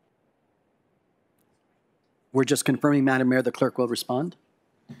term? We're just confirming, Madam Mayor, the clerk will respond.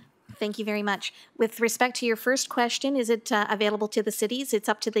 Thank you very much. With respect to your first question, is it available to the cities? It's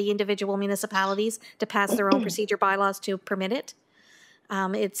up to the individual municipalities to pass their own procedure bylaws to permit it.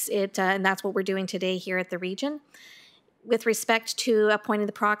 And that's what we're doing today here at the region. With respect to appointing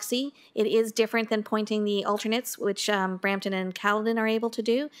the proxy, it is different than appointing the alternates, which Brampton and Caledon are able to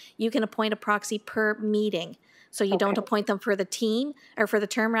do. You can appoint a proxy per meeting. So you don't appoint them for the team, or for the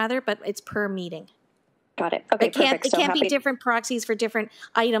term rather, but it's per meeting. Got it. Okay, perfect. It can't be different proxies for different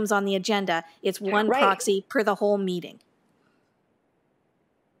items on the agenda. It's one proxy per the whole meeting.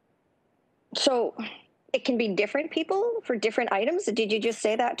 So it can be different people for different items? Did you just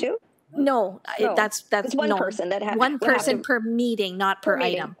say that too? No, that's it's one person that has one person per meeting, not per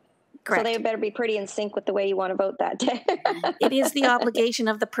item. Correct. So they better be pretty in sync with the way you want to vote that day. It is the obligation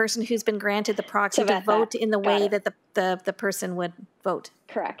of the person who's been granted the proxy to vote in the way that the person would vote.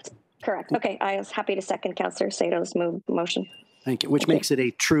 Correct. Okay, I was happy to second Councillor Sato's motion. Thank you, which makes it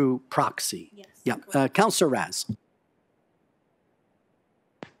a true proxy. Yes. Yeah. Councillor Raz.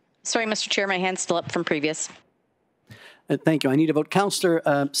 Sorry, Mr. Chair, my hand's still up from previous. Thank you. I need to vote. Councillor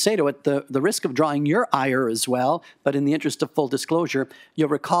Sato, at the risk of drawing your ire as well, but in the interest of full disclosure, you'll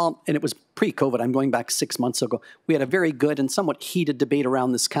recall, and it was pre-COVID, I'm going back 6 months ago, we had a very good and somewhat heated debate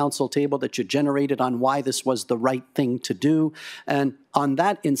around this council table that you generated on why this was the right thing to do. And on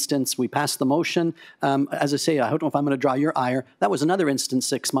that instance, we passed the motion. As I say, I don't know if I'm going to draw your ire. That was another instance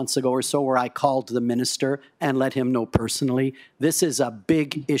 6 months ago or so where I called the minister and let him know personally. This is a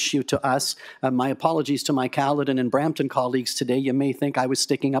big issue to us. My apologies to my Caledon and Brampton colleagues today. You may think I was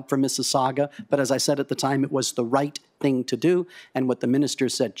sticking up for Mississauga, but as I said at the time, it was the right thing to do. And what the minister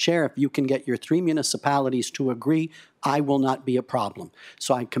said, Chair, if you can get your 3 municipalities to agree, I will not be a problem.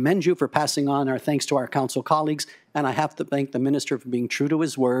 So I commend you for passing on our thanks to our council colleagues, and I have to thank the minister for being true to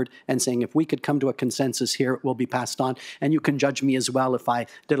his word and saying if we could come to a consensus here, it will be passed on. And you can judge me as well if I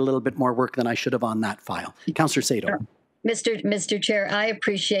did a little bit more work than I should have on that file. Councillor Sato. Sure. Mr. Chair, I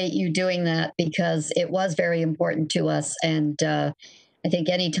appreciate you doing that because it was very important to us. And I think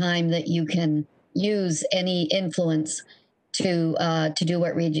any time that you can use any influence to do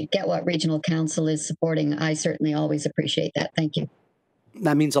what regional council is supporting, I certainly always appreciate that. Thank you.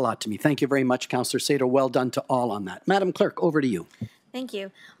 That means a lot to me. Thank you very much, Councillor Sato. Well done to all on that. Madam Clerk, over to you. Thank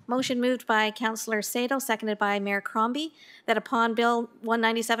you. Motion moved by Councillor Sato, seconded by Mayor Crombie, that upon Bill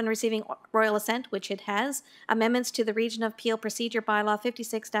 197 receiving royal assent, which it has, amendments to the Region of Peel Procedure Bylaw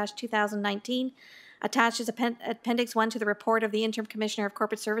 56-2019, attached as Appendix 1 to the report of the Interim Commissioner of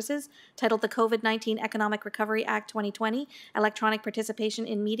Corporate Services, titled the COVID-19 Economic Recovery Act 2020, Electronic Participation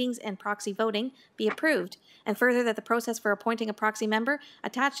in Meetings and Proxy Voting, be approved. And further, that the process for appointing a proxy member,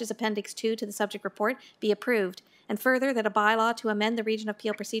 attached as Appendix 2 to the subject report, be approved. And further, that a bylaw to amend the Region of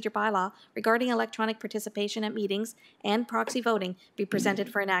Peel Procedure Bylaw regarding electronic participation at meetings and proxy voting be presented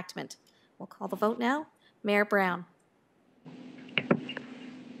for enactment. We'll call the vote now. Mayor Brown.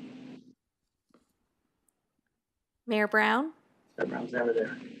 Mayor Brown? Mayor Brown's never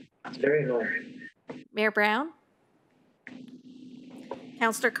there. It's very annoying. Mayor Brown?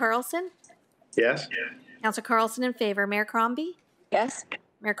 Councillor Carlson? Yes. Councillor Carlson in favor. Mayor Crombie? Yes.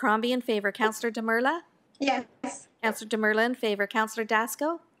 Mayor Crombie in favor. Councillor Demurla? Yes. Councillor Demurla in favor. Councillor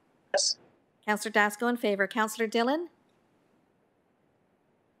Dasco? Yes. Councillor Dasco in favor. Councillor Dillon?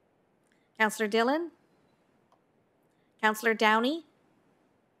 Councillor Dillon? Councillor Downey?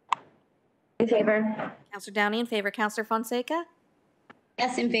 In favor. Councillor Downey in favor. Councillor Fonseca?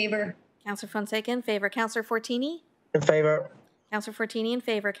 Yes, in favor. Councillor Fonseca in favor. Councillor Fortini? In favor. Councillor Fortini in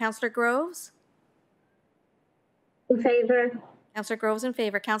favor. Councillor Groves? In favor. Councillor Groves in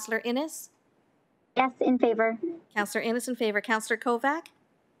favor. Councillor Innes? Yes, in favor. Councillor Innes in favor. Councillor Kovac?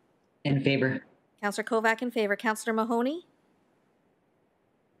 In favor. Councillor Kovac in favor. Councillor Mahoney?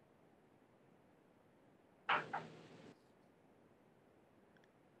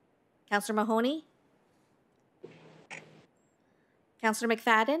 Councillor Mahoney? Councillor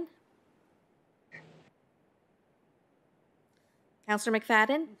McFadden? Councillor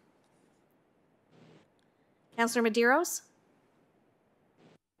McFadden? Councillor Medeiros?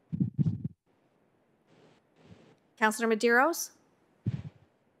 Councillor Medeiros?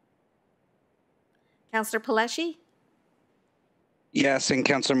 Councillor Paleshi? Yes, and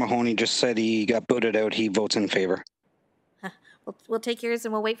Councillor Mahoney just said he got booted out. He votes in favor. We'll take yours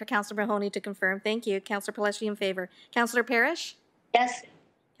and we'll wait for Councillor Mahoney to confirm. Thank you. Councillor Paleshi in favor. Councillor Parrish? Yes.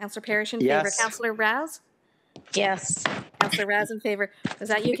 Councillor Parrish in Yes. favor. Councillor Raz? Yes. Councillor Raz in favor. Was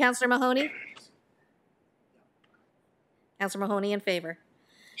that you, Councillor Mahoney? Councillor Mahoney in favor.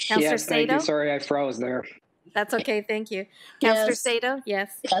 Councillor Yes, thank you. Sato? Sorry, I froze there. That's okay, thank you. Councillor Yes. Sato?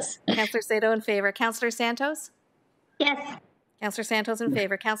 Yes. Yes. Councillor Sato in favor. Councillor Santos? Yes. Councillor Santos in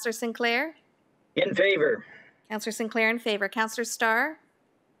favor. Councillor Sinclair? In favor. Councillor Sinclair in favor. Councillor Starr?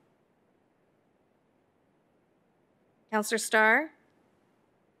 Councillor Starr?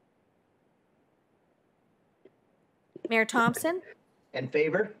 Mayor Thompson? In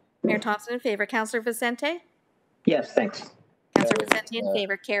favor. Mayor Thompson in favor. Councillor Vicente? Yes, thanks. Councillor Vicente in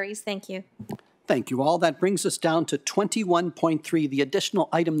favor. Carries. Thank you. Thank you all. That brings us down to 21.3, the additional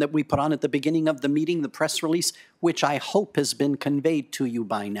item that we put on at the beginning of the meeting, the press release, which I hope has been conveyed to you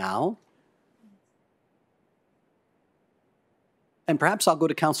by now. And perhaps I'll go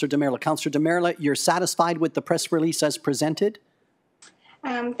to Councillor Demerla. Councillor Demerla, you're satisfied with the press release as presented?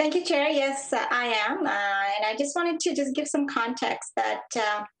 Thank you, Chair. Yes, I am. And I just wanted to just give some context that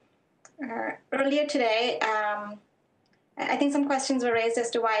earlier today, I think some questions were raised as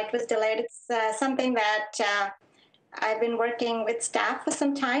to why it was delayed. It's something that I've been working with staff for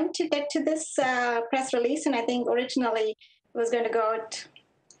some time to get to this press release. And I think originally it was going to go at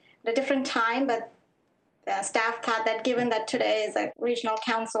a different time, but staff thought that given that today is a regional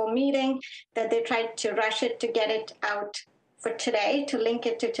council meeting, that they tried to rush it to get it out for today, to link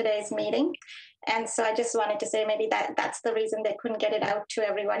it to today's meeting. And so I just wanted to say maybe that's the reason they couldn't get it out to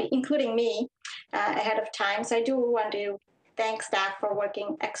everybody, including me, ahead of time. So I do want to thank staff for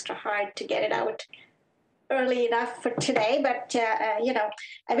working extra hard to get it out early enough for today. But, you know,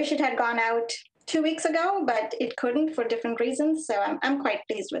 I wish it had gone out 2 weeks ago, but it couldn't for different reasons. So I'm quite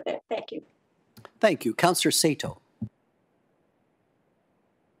pleased with it. Thank you. Thank you. Councillor Sato.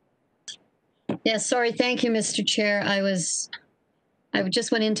 Yes, sorry. Thank you, Mr. Chair. I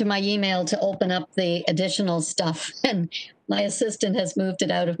just went into my email to open up the additional stuff, and my assistant has moved it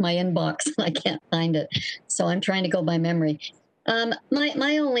out of my inbox, and I can't find it. So I'm trying to go by memory.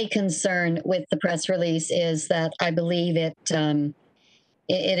 My only concern with the press release is that I believe it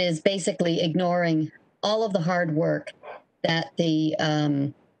is basically ignoring all of the hard work that the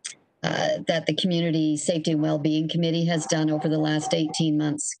Community Safety and Wellbeing Committee has done over the last 18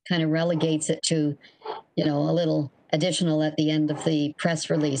 months, kind of relegates it to, you know, a little additional at the end of the press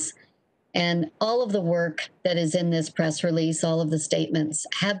release. And all of the work that is in this press release, all of the statements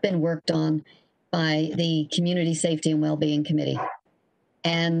have been worked on by the Community Safety and Wellbeing Committee.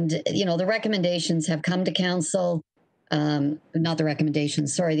 And, you know, the recommendations have come to council, not the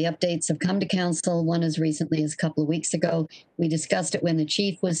recommendations, sorry, the updates have come to council, one as recently as a couple of weeks ago. We discussed it when the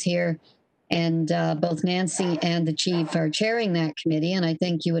chief was here, and both Nancy and the chief are chairing that committee. And I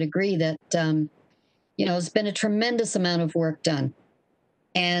think you would agree that, you know, it's been a tremendous amount of work done.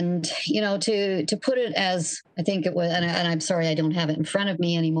 And, you know, to put it as, I think it was, and I'm sorry, I don't have it in front of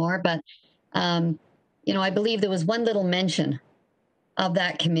me anymore, but, you know, I believe there was one little mention of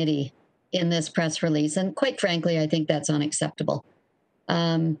that committee in this press release. And quite frankly, I think that's unacceptable.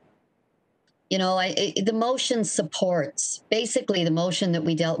 You know, the motion supports, basically the motion that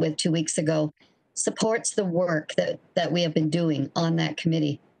we dealt with 2 weeks ago supports the work that we have been doing on that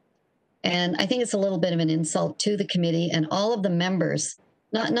committee. And I think it's a little bit of an insult to the committee and all of the members,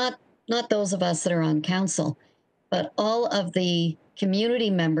 not those of us that are on council, but all of the community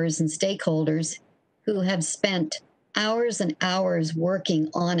members and stakeholders who have spent hours and hours working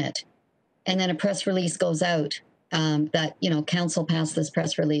on it. And then a press release goes out that, you know, council passed this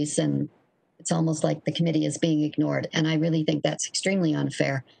press release and it's almost like the committee is being ignored. And I really think that's extremely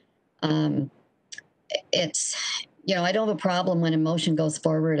unfair. It's, you know, I don't have a problem when a motion goes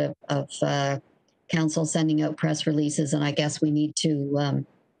forward of council sending out press releases, and I guess we need to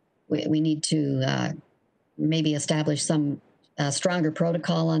maybe establish some stronger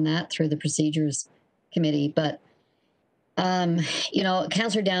protocol on that through the procedures committee. But you know,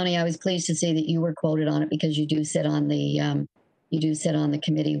 Councillor Downey, I was pleased to see that you were quoted on it because you do sit on the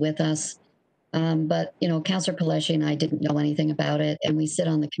committee with us. But you know, Councillor Palleschi and I didn't know anything about it, and we sit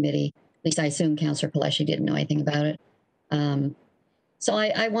on the committee. At least I assume Councillor Palleschi didn't know anything about it. So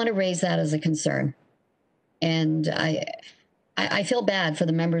I want to raise that as a concern. And I feel bad for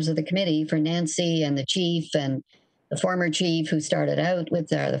the members of the committee, for Nancy and the chief and the former chief who started out with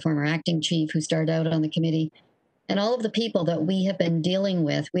the former acting chief who started out on the committee, and all of the people that we have been dealing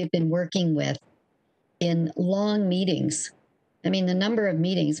with, we've been working with in long meetings. I mean, the number of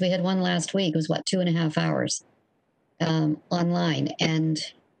meetings, we had one last week, was what, 2.5 hours online, and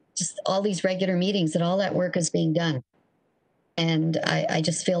just all these regular meetings, that all that work is being done. And I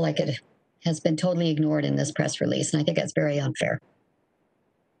just feel like it has been totally ignored in this press release, and I think that's very unfair.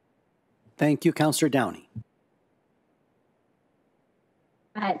 Thank you, Councillor Downey.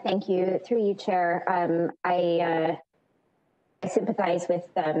 Thank you. Through you, Chair. I sympathize with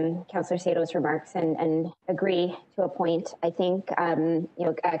Councillor Sato's remarks and agree to a point. I think, you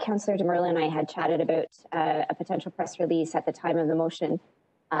know, Councillor DeMerle and I had chatted about a potential press release at the time of the motion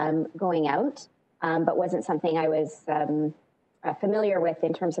going out, but wasn't something I was familiar with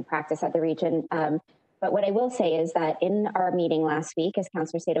in terms of practice at the region. But what I will say is that in our meeting last week, as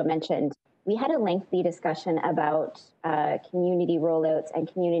Councillor Sato mentioned, we had a lengthy discussion about community rollouts and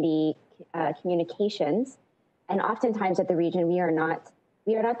community communications. And oftentimes at the region, we are not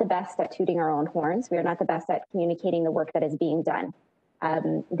the best at tooting our own horns. We are not the best at communicating the work that is being done.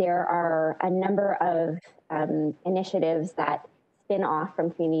 There are a number of initiatives that spin off from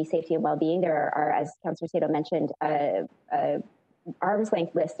community safety and well-being. There are, as Councillor Sato mentioned, arm's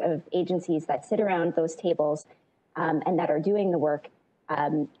length list of agencies that sit around those tables and that are doing the work.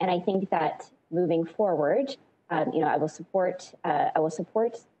 And I think that moving forward, you know, I will support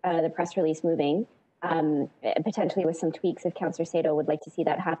the press release moving, potentially with some tweaks if Councillor Sato would like to see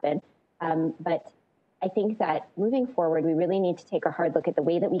that happen. But I think that moving forward, we really need to take a hard look at the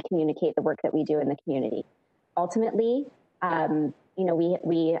way that we communicate the work that we do in the community. Ultimately, you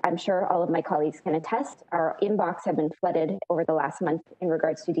know, I'm sure all of my colleagues can attest, our inbox have been flooded over the last month in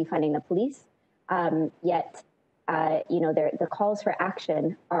regards to defunding the police. Yet, you know, the calls for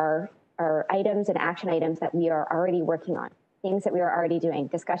action are items and action items that we are already working on, things that we are already doing,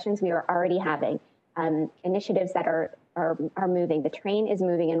 discussions we are already having, initiatives that are moving. The train is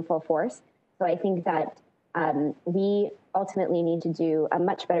moving in full force. So I think that we ultimately need to do a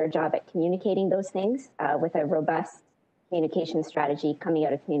much better job at communicating those things with a robust communication strategy coming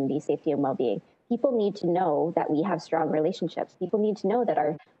out of community safety and well-being. People need to know that we have strong relationships. People need to know that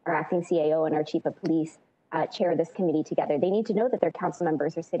our acting CAO and our chief of police chair this committee together. They need to know that their council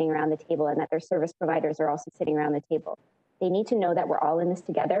members are sitting around the table and that their service providers are also sitting around the table. They need to know that we're all in this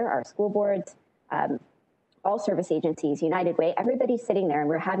together, our school boards, all service agencies, United Way, everybody's sitting there and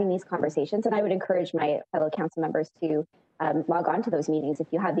we're having these conversations. And I would encourage my fellow council members to log on to those meetings if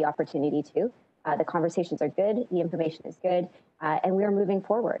you have the opportunity to. The conversations are good, the information is good, and we are moving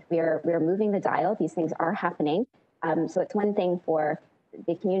forward. We are moving the dial. These things are happening. So it's one thing for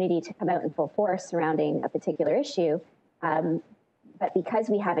the community to come out in full force surrounding a particular issue, but because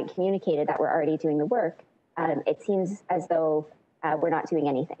we haven't communicated that we're already doing the work, it seems as though we're not doing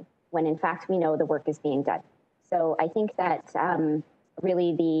anything, when in fact we know the work is being done. So I think that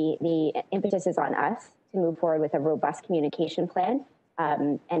really the impetus is on us to move forward with a robust communication plan.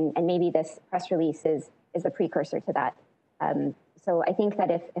 And maybe this press release is a precursor to that. So I think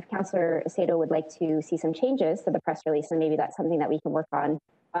that if Councillor Sato would like to see some changes to the press release, then maybe that's something that we can work on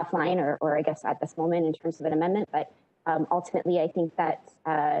offline or I guess at this moment in terms of an amendment. But ultimately, I think that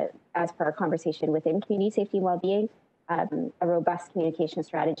as per our conversation within community safety and well-being, a robust communication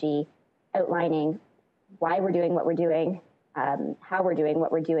strategy outlining why we're doing what we're doing, how we're doing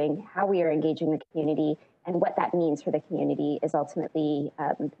what we're doing, how we are engaging the community, and what that means for the community is ultimately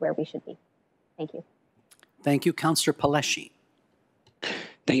where we should be. Thank you. Thank you, Councillor Palleschi.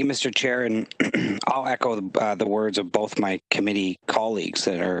 Thank you, Mr. Chair, and I'll echo the words of both my committee colleagues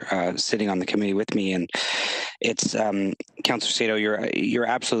that are sitting on the committee with me. And it's Councillor Sato, you're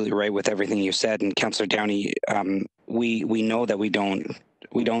absolutely right with everything you said, and Councillor Downey, we know that we don't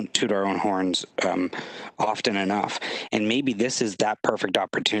toot our own horns often enough, and maybe this is that perfect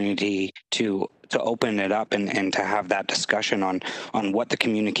opportunity to open it up and to have that discussion on what the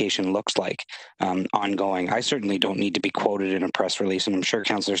communication looks like ongoing. I certainly don't need to be quoted in a press release, and I'm sure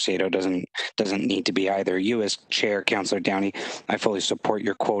Councillor Sato doesn't need to be either. You as chair, Councillor Downey, I fully support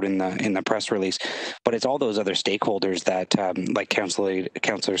your quote in the press release, but it's all those other stakeholders that, like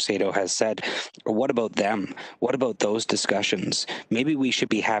Councillor Sato has said, what about them? What about those discussions? Maybe we should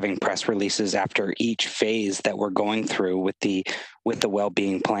be having press releases after each phase that we're going through with the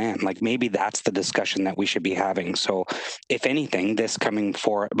well-being plan. Like, maybe that's the discussion that we should be having. So if anything, this coming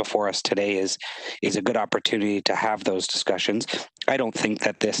before us today is a good opportunity to have those discussions. I don't think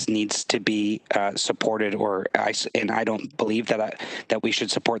that this needs to be supported, and I don't believe that we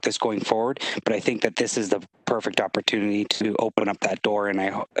should support this going forward, but I think that this is the perfect opportunity to open up that door, and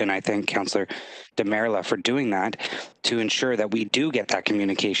I thank Councillor DeMerla for doing that, to ensure that we do get that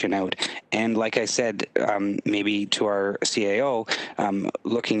communication out. And like I said, maybe to our CAO,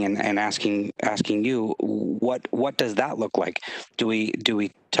 looking and asking you, what does that look like? Do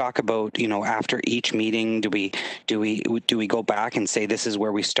we talk about, after each meeting, do we go back and say this is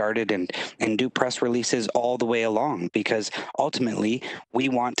where we started, and do press releases all the way along? Because ultimately we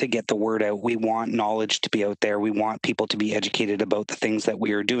want to get the word out. We want knowledge to be out there. We want people to be educated about the things that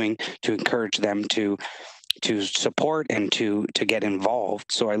we are doing, to encourage them to support and to get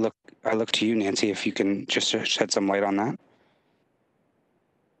involved. So I look to you, Nancy, if you can just shed some light on that.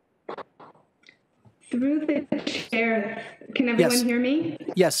 Through the chair, can everyone hear me?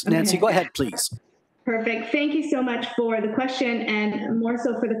 Yes, Nancy, go ahead, please. Perfect. Thank you so much for the question, and more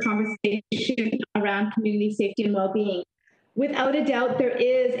so for the conversation around community safety and well-being. Without a doubt, there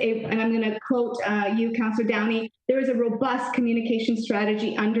is and I'm going to quote you, Councillor Downey, there is a robust communication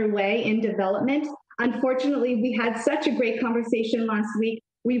strategy underway in development. Unfortunately, we had such a great conversation last week.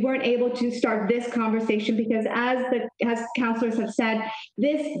 We weren't able to start this conversation because, as councillors have said,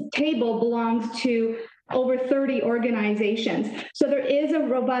 this table belongs to over 30 organizations. So there is a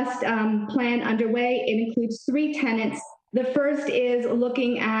robust plan underway. It includes 3 tenets. The first is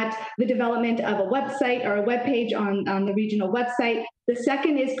looking at the development of a website or a web page on the regional website. The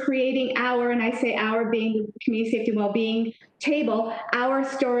second is creating and I say our being the community safety and well-being table, our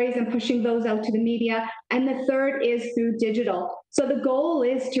stories, and pushing those out to the media. And the third is through digital. So the goal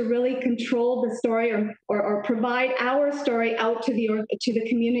is to really control the story or provide our story out to the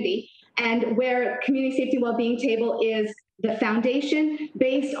community. And where community safety and well-being table is the foundation,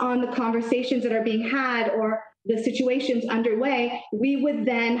 based on the conversations that are being had or the situations underway, we would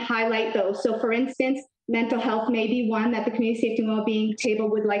then highlight those. So for instance, mental health may be one that the community safety and well-being table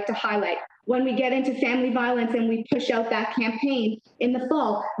would like to highlight. When we get into family violence and we push out that campaign in the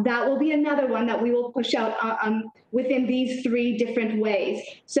fall, that will be another one that we will push out within these 3 different ways.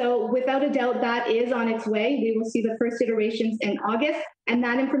 So without a doubt, that is on its way. We will see the first iterations in August, and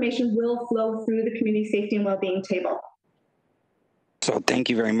that information will flow through the community safety and well-being table. So thank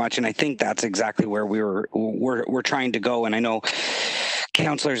you very much, and I think that's exactly where we're trying to go. And I know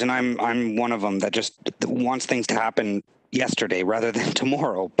councillors, and I'm one of them, that just wants things to happen yesterday rather than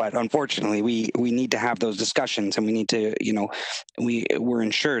tomorrow. But unfortunately, we need to have those discussions, and we need to, we're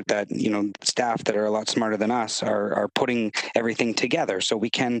ensured that, staff that are a lot smarter than us are putting everything together so we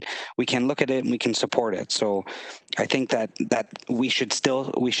can look at it and we can support it. So I think that we should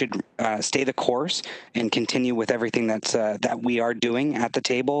stay the course and continue with everything that we are doing at the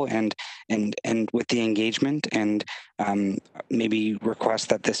table and with the engagement, and maybe request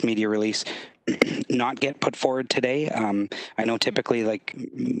that this media release not get put forward today. I know typically, like,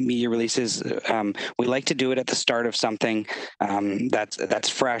 media releases, we like to do it at the start of something that's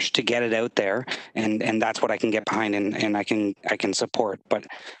fresh, to get it out there, and that's what I can get behind and I can support. But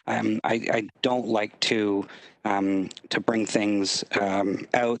I don't like to bring things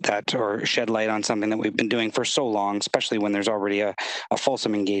out or shed light on something that we've been doing for so long, especially when there's already a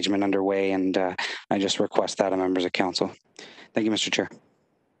fulsome engagement underway. And I just request that of members of council. Thank you, Mr. Chair.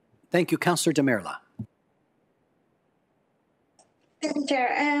 Thank you, Councillor DeMerla. Thank you, Chair.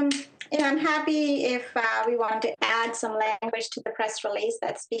 I'm happy if we want to add some language to the press release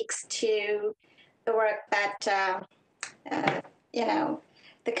that speaks to the work that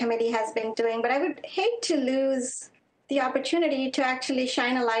the committee has been doing. But I would hate to lose the opportunity to actually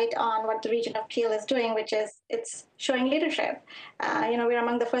shine a light on what the Region of Peel is doing, which is it's showing leadership. We're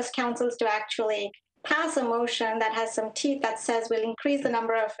among the first councils to actually pass a motion that has some teeth that says we'll increase the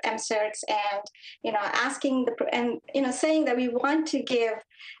number of MCERTs, and saying that we want to give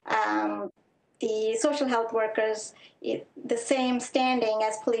the social health workers the same standing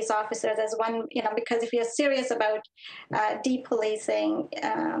as police officers, as one, because if you're serious about depolicing,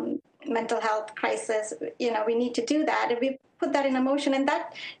 mental health crisis, we need to do that. And we put that in a motion, and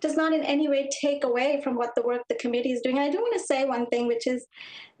that does not in any way take away from what the work the committee is doing. And I do want to say one thing, which is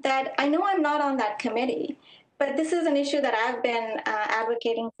that I know I'm not on that committee, but this is an issue that I've been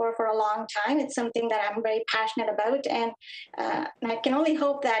advocating for a long time. It's something that I'm very passionate about, and I can only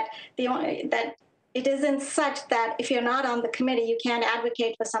hope that that it isn't such that if you're not on the committee, you can't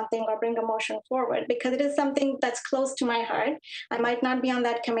advocate for something or bring a motion forward, because it is something that's close to my heart. I might not be on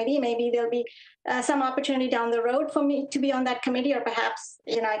that committee. Maybe there'll be some opportunity down the road for me to be on that committee, or perhaps,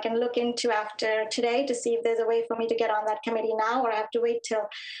 I can look into after today to see if there's a way for me to get on that committee now, or I have to wait till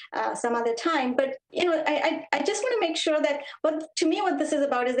some other time. But, I just want to make sure that what this is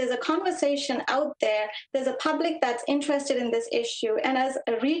about is there's a conversation out there. There's a public that's interested in this issue. And as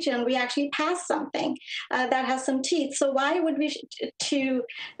a region, we actually passed something that has some teeth. So why would we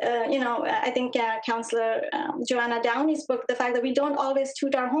I think Councillor Joanna Downey spoke the fact that we don't always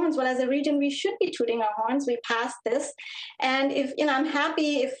toot our horns. Well, as a region, we should be tooting our horns. We passed this. And if, I'm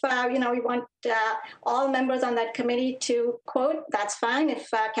happy if, we want all members on that committee to quote, that's fine. If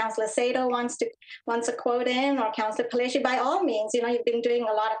Councillor Sado wants a quote in, or Councillor Palashi, by all means, you've been doing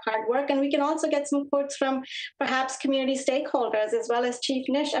a lot of hard work. And we can also get some quotes from perhaps community stakeholders as well as Chief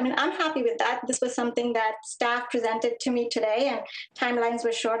Nish. I mean, I'm happy with that. This was something that staff presented to me today, and timelines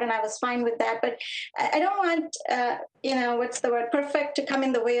were short, and I was fine with that. But I don't want, perfect to come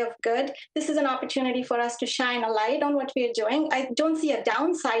in the way of good. This is an opportunity for us to shine a light on what we are doing. I don't see a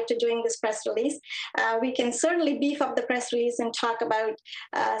downside to doing this press release. We can certainly beef up the press release and talk about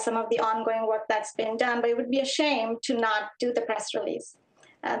some of the ongoing work that's been done, but it would be a shame to not do the press release.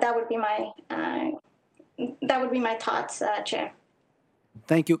 That would be my thoughts, Chair.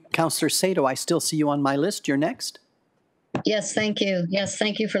 Thank you. Councillor Sado, I still see you on my list. You're next. Yes, thank you. Yes,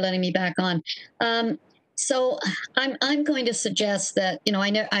 thank you for letting me back on. So I'm going to suggest that,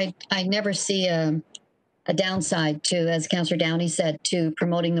 I never see a downside to, as Councillor Downey said, to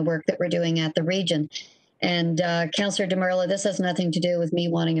promoting the work that we're doing at the region. And Councillor Demerla, this has nothing to do with me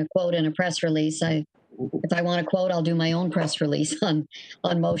wanting a quote in a press release. If I want a quote, I'll do my own press release on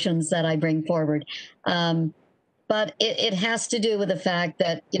motions that I bring forward. But it has to do with the fact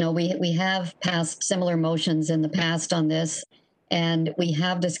that, we have passed similar motions in the past on this, and we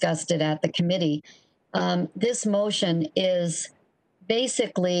have discussed it at the committee. This motion is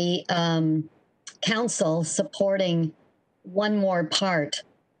basically council supporting one more part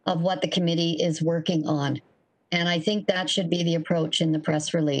of what the committee is working on. And I think that should be the approach in the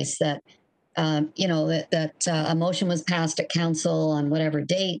press release, that, a motion was passed at council on whatever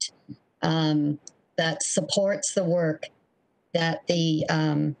date that supports the work that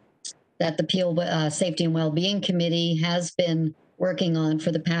the Peel Safety and Wellbeing Committee has been working on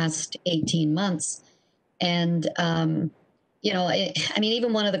for the past 18 months. And,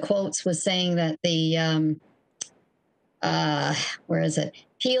 even one of the quotes was saying that the,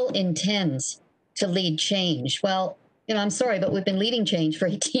 Peel intends to lead change. Well, I'm sorry, but we've been leading change for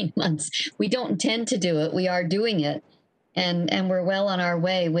 18 months. We don't intend to do it. We are doing it. And we're well on our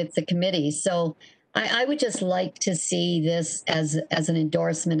way with the committee. So I would just like to see this as an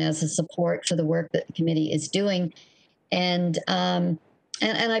endorsement, as a support for the work that the committee is doing. And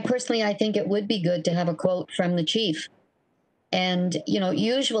I personally, I think it would be good to have a quote from the chief. And,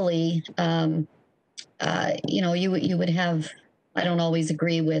 usually, you would have, I don't always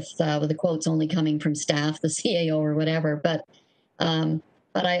agree with the quotes only coming from staff, the CAO or whatever, but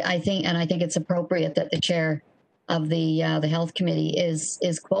I think it's appropriate that the chair of the health committee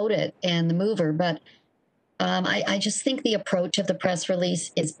is quoted and the mover. But I just think the approach of the press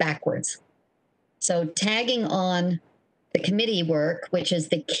release is backwards. So tagging on the committee work, which is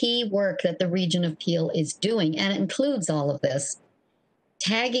the key work that the region of Peel is doing, and it includes all of this,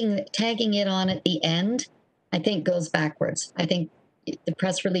 tagging it on at the end, I think goes backwards. I think the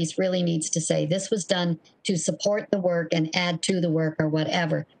press release really needs to say this was done to support the work and add to the work or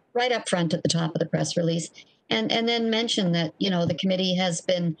whatever, right up front at the top of the press release. And then mention that, the committee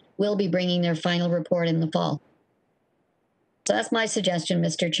will be bringing their final report in the fall. So that's my suggestion,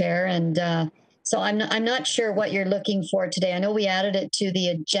 Mr. Chair. And so I'm not sure what you're looking for today. I know we added it to the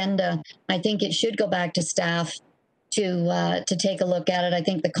agenda. I think it should go back to staff to take a look at it. I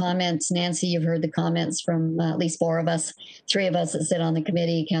think the comments, Nancy, you've heard the comments from at least 4 of us, 3 of us that sit on the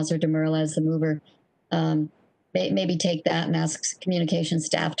committee, Councillor Demerla as the mover. Maybe take that and ask communication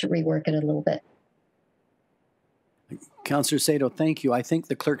staff to rework it a little bit. Councillor Sado, thank you. I think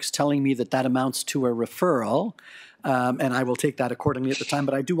the clerk's telling me that amounts to a referral, and I will take that accordingly at the time.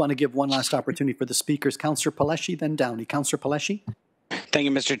 But I do want to give one last opportunity for the speakers. Councillor Palashi, then Downey. Councillor Palashi. Thank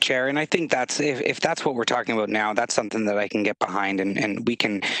you, Mr. Chair. And I think that's, if that's what we're talking about now, that's something that I can get behind, and we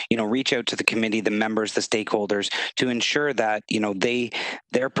can, reach out to the committee, the members, the stakeholders, to ensure that,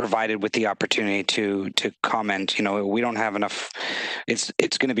 they're provided with the opportunity to comment. We don't have enough.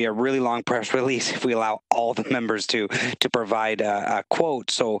 It's going to be a really long press release if we allow all the members to provide a quote.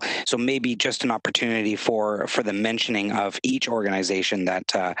 So maybe just an opportunity for the mentioning of each organization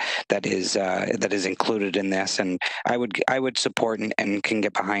that is included in this. And I would support and can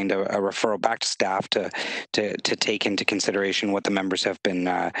get behind a referral back to staff to take into consideration what the members have been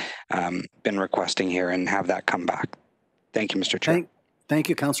requesting here and have that come back. Thank you, Mr. Chair. Thank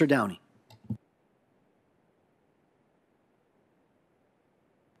you, Councillor Downey.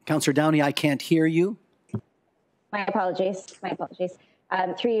 Councillor Downey, I can't hear you. My apologies.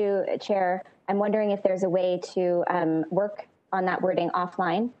 Through you, Chair, I'm wondering if there's a way to work on that wording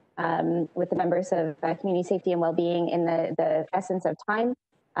offline with the members of Community Safety and Wellbeing in the essence of time,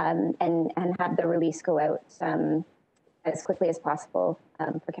 and have the release go out as quickly as possible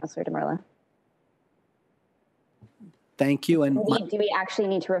for Councillor Demerla. Thank you. And do we actually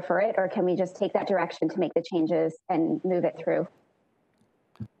need to refer it, or can we just take that direction to make the changes and move it through?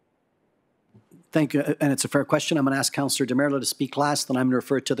 Thank you. And it's a fair question. I'm going to ask Councillor Demerla to speak last, then I'm going to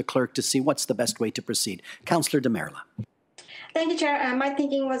refer to the clerk to see what's the best way to proceed. Councillor Demerla. Thank you, Chair. My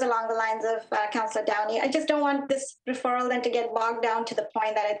thinking was along the lines of Councillor Downey. I just don't want this referral then to get bogged down to the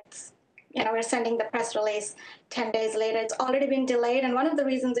point that it's, we're sending the press release 10 days later. It's already been delayed. And one of the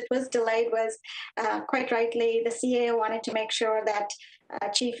reasons it was delayed was, quite rightly, the CAO wanted to make sure that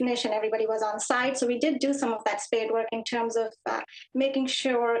Chief Nish and everybody was on site. So we did do some of that spade work in terms of making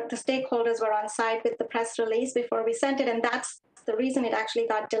sure the stakeholders were on site with the press release before we sent it. And that's the reason it actually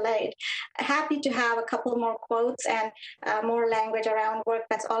got delayed. Happy to have a couple more quotes and more language around work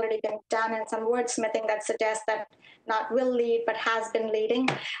that's already been done, and some wordsmithing that suggests that not will lead, but has been leading.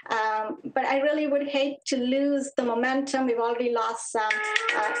 But I really would hate to lose the momentum. We've already lost some.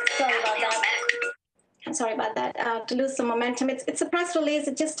 Sorry about that. To lose some momentum. It's a press release.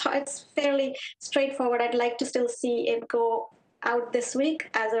 It's fairly straightforward. I'd like to still see it go out this week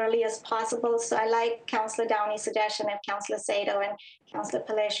as early as possible. So I like Councillor Downey's suggestion, if Councillor Sato and Councillor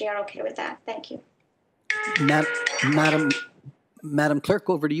Pelletier are okay with that. Thank you. Madam Clerk,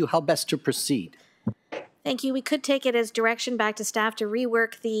 over to you. How best to proceed? Thank you. We could take it as direction back to staff to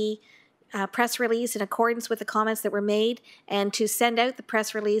rework the press release in accordance with the comments that were made, and to send out the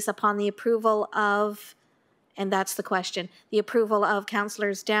press release upon the approval of, and that's the question, the approval of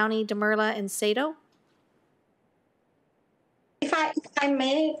Councillors Downey, Demerla, and Sato. If I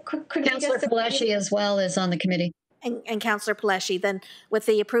may, could Councillor Pelletier as well is on the committee. And Councillor Pelletier, then with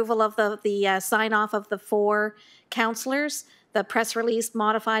the approval of the sign-off of the 4 councillors, the press release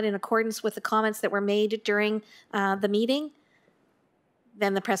modified in accordance with the comments that were made during the meeting,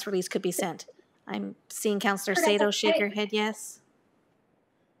 then the press release could be sent. I'm seeing Councillor Sato shake her head yes.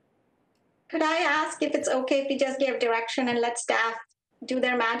 Could I ask if it's okay if we just give direction and let staff do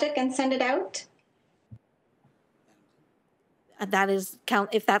their magic and send it out? That is,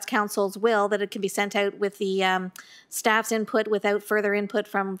 if that's council's will, that it can be sent out with the staff's input without further input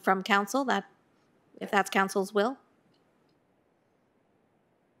from council. That, if that's council's will.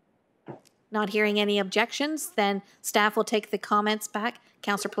 Not hearing any objections, then staff will take the comments back.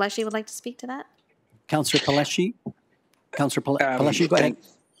 Councillor Pelletier would like to speak to that. Councillor Pelletier. Councillor Pelletier, go ahead.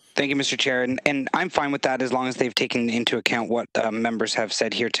 Thank you, Mr. Chair, and I'm fine with that as long as they've taken into account what members have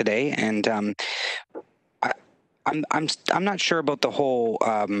said here today. And I'm not sure about the whole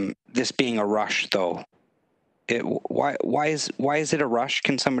this being a rush, though. Why is it a rush?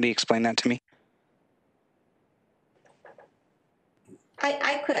 Can somebody explain that to me?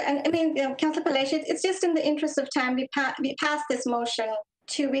 I could. I mean, Councillor Pelletier, it's just in the interest of time. We passed this motion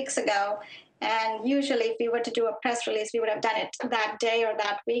 2 weeks ago, and usually if we were to do a press release, we would have done it that day or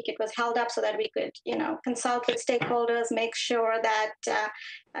that week. It was held up so that we could, consult with stakeholders, make sure that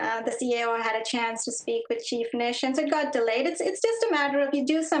the CAO had a chance to speak with Chief Nish, and so it got delayed. It's just a matter of, you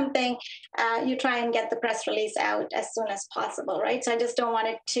do something, you try and get the press release out as soon as possible, right? So I just don't want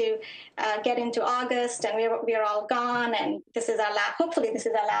it to get into August and we're all gone, and this is our last, hopefully this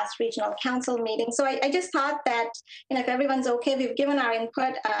is our last regional council meeting. So I just thought that, if everyone's okay, we've given our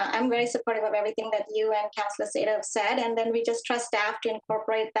input. I'm very supportive of everything that you and Councillor Sato have said, and then we just trust staff to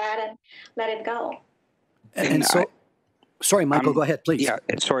incorporate that and let it go. And so, Sorry, Michael, go ahead, please. Yeah,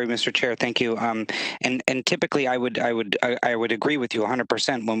 sorry, Mr. Chair. Thank you. And typically, I would agree with you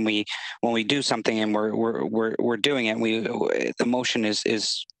 100% when we do something and we're doing it. The motion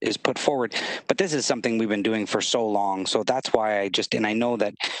is put forward, but this is something we've been doing for so long. So that's why I know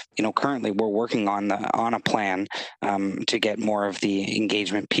that currently we're working on a plan to get more of the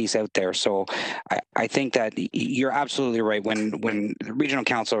engagement piece out there. So I think that you're absolutely right. When the regional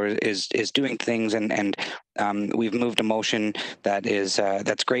council is doing things and we've moved a motion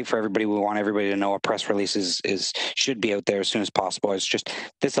that's great for everybody. We want everybody to know a press release should be out there as soon as possible. It's just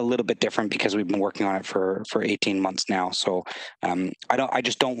this a little bit different because we've been working on it for 18 months now. So I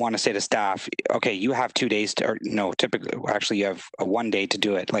just don't want to say to staff, okay, you have 2 days to, or no, typically actually you have 1 day to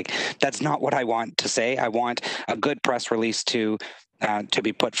do it. Like that's not what I want to say. I want a good press release to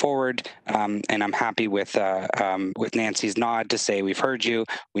be put forward, and I'm happy with Nancy's nod to say we've heard you,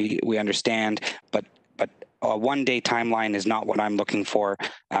 we understand, but a 1 day timeline is not what I'm looking for.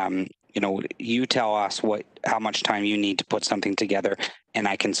 You tell us how much time you need to put something together, and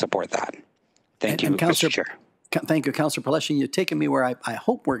I can support that. Thank you, Mr. Chair. Thank you, Councillor Palleschi. You've taken me where I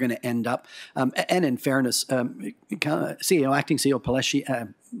hope we're going to end up. And in fairness, Acting CEO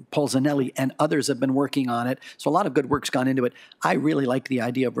Palleschi, Polzanelli, and others have been working on it. So a lot of good work's gone into it. I really like the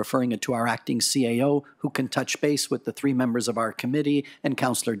idea of referring it to our acting CAO, who can touch base with the 3 members of our committee and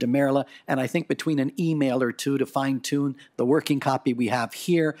Councillor DeMerla. And I think between an email or 2 to fine-tune the working copy we have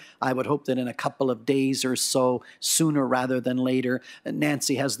here, I would hope that in a couple of days or so, sooner rather than later,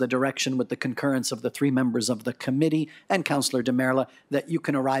 Nancy has the direction with the concurrence of the 3 members of the committee and Councillor DeMerla that you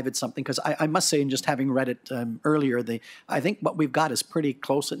can arrive at something. Because I must say, in just having read it earlier, I think what we've got is pretty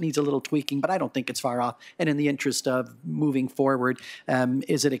close. It needs a little tweaking, but I don't think it's far off. And in the interest of moving forward,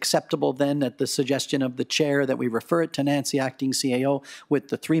 is it acceptable then at the suggestion of the chair that we refer it to Nancy, acting CAO, with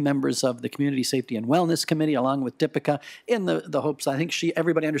the 3 members of the Community Safety and Wellness Committee, along with Deepika, in the hopes, I think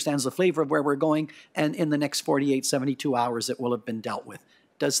everybody understands the flavor of where we're going, and in the next 48, 72 hours, it will have been dealt with.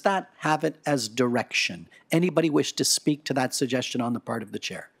 Does that have it as direction? Anybody wish to speak to that suggestion on the part of the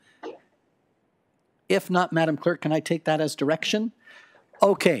chair? If not, Madam Clerk, can I take that as direction?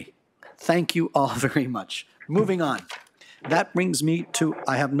 Okay, thank you all very much. Moving on. That brings me to,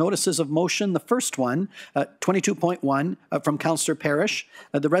 I have notices of motion. The first one, 22.1 from Councillor Parrish,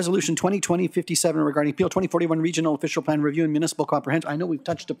 the resolution 2020-57 regarding Peel 2041 Regional Official Plan Review and Municipal Comprehension. I know we've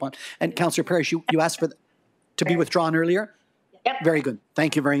touched upon, and Councillor Parrish, you asked for to be withdrawn earlier? Yep. Very good.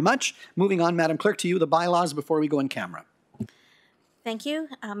 Thank you very much. Moving on, Madam Clerk, to you, the bylaws before we go in camera. Thank you.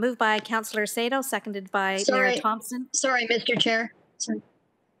 Moved by Councillor Sato, seconded by Mayor Thompson. Sorry, Mr. Chair.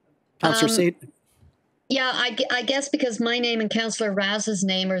 Councillor Sato. Yeah, I guess because my name and Councillor Raz's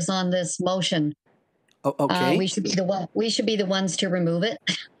name is on this motion. Oh, okay. We should be the ones to remove it.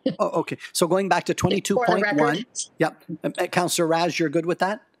 Oh, okay. So going back to 22.1. Yep. Councillor Raz, you're good with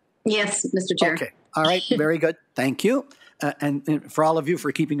that? Yes, Mr. Chair. Okay. All right. Very good. Thank you. And for all of you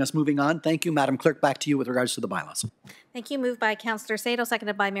for keeping us moving on, thank you. Madam Clerk, back to you with regards to the bylaws. Thank you. Moved by Councillor Sato,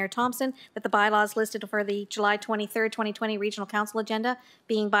 seconded by Mayor Thompson, that the bylaws listed for the July 23rd, 2020 Regional Council agenda,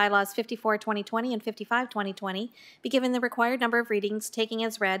 being bylaws 54-2020 and 55-2020, be given the required number of readings, taking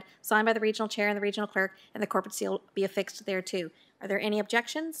as read, signed by the regional chair and the regional clerk, and the corporate seal be affixed thereto. Are there any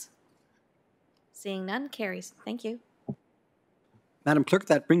objections? Seeing none, carries. Thank you. Madam Clerk,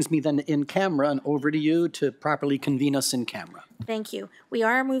 that brings me then in camera and over to you to properly convene us in camera. Thank you. We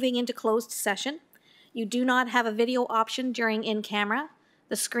are moving into closed session. You do not have a video option during in camera.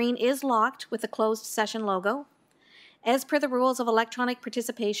 The screen is locked with the closed session logo. As per the rules of electronic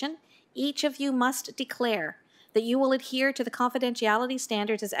participation, each of you must declare that you will adhere to the confidentiality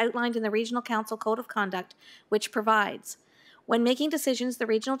standards as outlined in the Regional Council Code of Conduct, which provides: when making decisions, the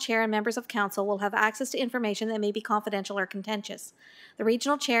regional chair and members of council will have access to information that may be confidential or contentious. The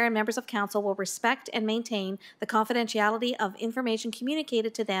regional chair and members of council will respect and maintain the confidentiality of information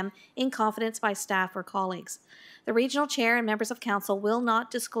communicated to them in confidence by staff or colleagues. The regional chair and members of council will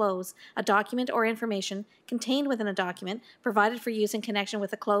not disclose a document or information contained within a document provided for use in connection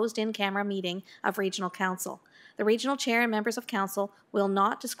with a closed in-camera meeting of regional council. The regional chair and members of council will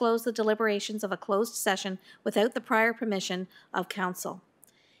not disclose the deliberations of a closed session without the prior permission of council.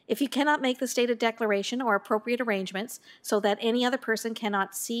 If you cannot make the stated declaration or appropriate arrangements so that any other person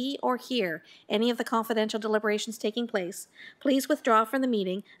cannot see or hear any of the confidential deliberations taking place, please withdraw from the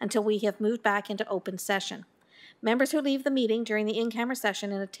meeting until we have moved back into open session. Members who leave the meeting during the in-camera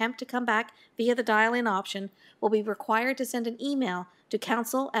session and attempt to come back via the dial-in option will be required to send an email to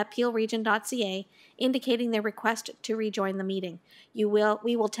council@peelregion.ca indicating their request to rejoin the meeting. We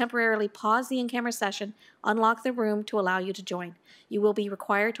will temporarily pause the in-camera session, unlock the room to allow you to join. You will be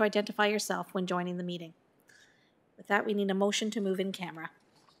required to identify yourself when joining the meeting. With that, we need a motion to move in camera.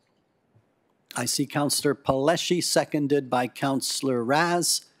 I see Councillor Paleshi, seconded by Councillor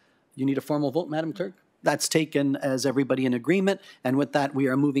Raz. You need a formal vote, Madam Clerk? That's taken as everybody in agreement. And with that, we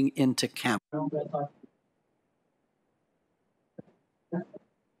are moving into camera.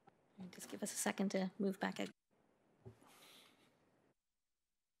 Just give us a second to move back.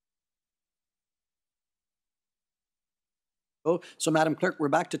 Oh, so Madam Clerk, we're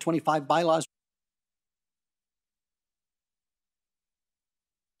back to 25 bylaws.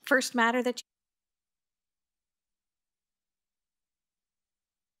 First matter that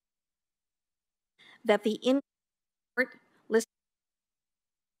the in-court list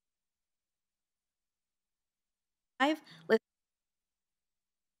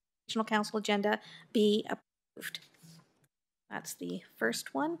Regional Council agenda be approved. That's the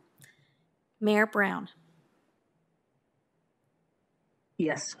first one. Mayor Brown.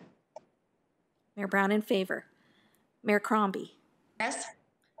 Yes. Mayor Brown in favor. Mayor Crombie. Yes.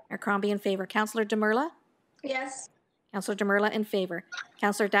 Mayor Crombie in favor. Councillor Demurla. Yes. Councillor Demurla in favor.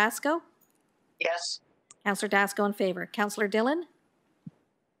 Councillor Dasco. Yes. Councillor Dasco in favor. Councillor Dillon.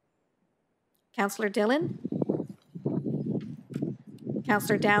 Councillor Dillon.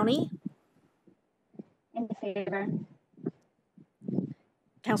 Councillor Downey. In favor.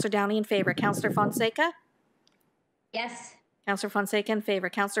 Councillor Downey in favor. Councillor Fonseca. Yes. Councillor Fonseca in favor.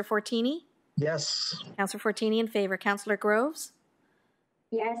 Councillor Fortini. Yes. Councillor Fortini in favor. Councillor Groves.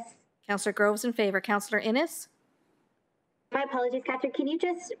 Yes. Councillor Groves in favor. Councillor Innes. My apologies, Catherine. Can you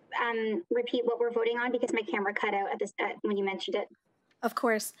just repeat what we're voting on, because my camera cut out at this when you mentioned it? Of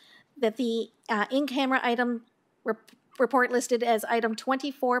course. That the in-camera item report listed as item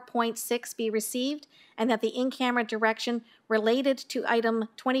 24.6 be received, and that the in-camera direction related to item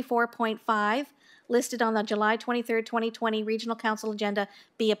 24.5 listed on the July 23rd, 2020 Regional Council agenda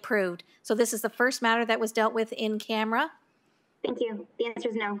be approved. So this is the first matter that was dealt with in camera. Thank you. The answer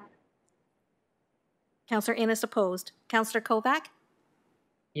is no. Councillor Innes opposed. Councillor Kovac?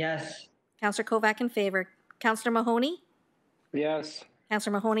 Yes. Councillor Kovac in favor. Councillor Mahoney? Yes.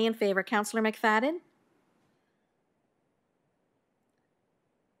 Councillor Mahoney in favor. Councillor McFadden?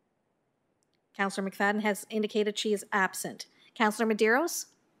 Councillor McFadden has indicated she is absent. Councillor Medeiros?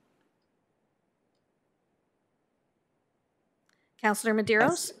 Councillor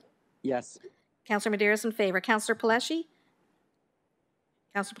Medeiros? Yes. Councillor Medeiros in favor. Councillor Paleshi?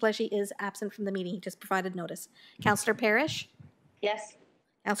 Councillor Paleshi is absent from the meeting. He just provided notice. Councillor Parrish? Yes.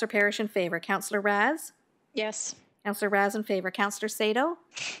 Councillor Parrish in favor. Councillor Raz? Yes. Councillor Raz in favor. Councillor Sato?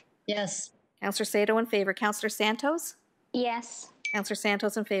 Yes. Councillor Sato in favor. Councillor Santos? Yes. Councillor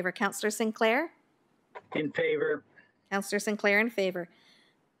Santos in favor. Councillor Sinclair? In favor. Councillor Sinclair in favor.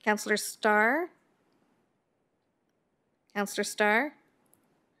 Councillor Starr? Councillor Starr?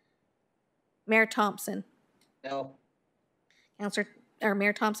 Mayor Thompson? No.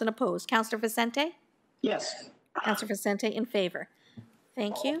 Mayor Thompson opposed. Councillor Vicente? Yes. Councillor Vicente in favor.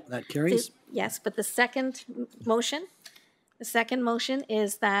 Thank you. That carries. Yes, but the second motion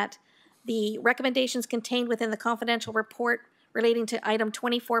is that the recommendations contained within the confidential report relating to item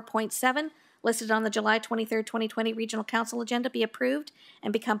 24.7 listed on the July 23rd, 2020 Regional Council agenda be approved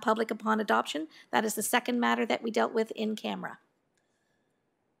and become public upon adoption. That is the second matter that we dealt with in camera.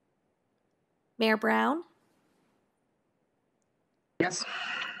 Mayor Brown? Yes.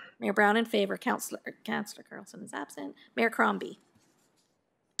 Mayor Brown in favor. Councillor Carlson is absent. Mayor Crombie?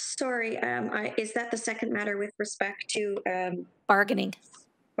 Sorry, is that the second matter with respect to bargaining?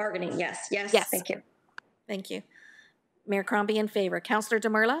 Bargaining, yes. Thank you. Thank you. Mayor Crombie in favor. Councillor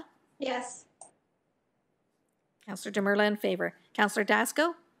Demurla? Yes. Councillor Demurla in favor. Councillor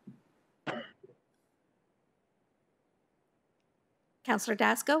Dasco? Councillor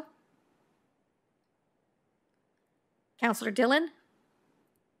Dasco? Councillor Dillon?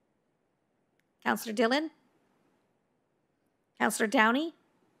 Councillor Dillon? Councillor Downey?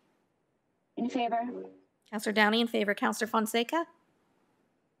 In favor. Councillor Downey in favor. Councillor Fonseca?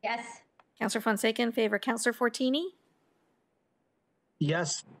 Yes. Councillor Fonseca in favor. Councillor Fortini?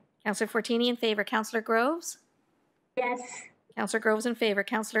 Yes. Councillor Fortini in favor. Councillor Groves? Yes. Councillor Groves in favor.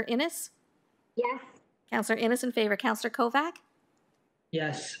 Councillor Innes? Yes. Councillor Innes in favor. Councillor Kovac?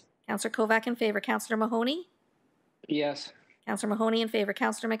 Yes. Councillor Kovac in favor. Councillor Mahoney? Yes. Councillor Mahoney in favor.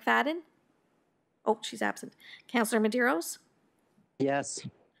 Councillor McFadden? Oh, she's absent. Councillor Medeiros? Yes.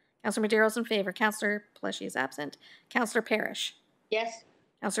 Councillor Medeiros in favor. Councillor Paleshi is absent. Councillor Parrish? Yes.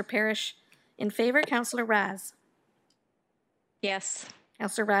 Councillor Parrish in favor. Councillor Raz? Yes.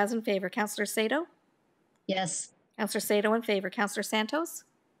 Councillor Raz in favor. Councillor Sato? Yes. Councillor Sato in favor. Councillor Santos?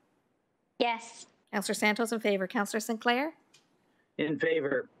 Yes. Councillor Santos in favor. Councillor Sinclair? In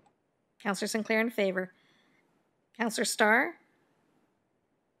favor. Councillor Sinclair in favor. Councillor Starr?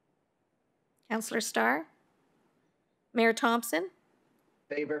 Councillor Starr? Mayor Thompson?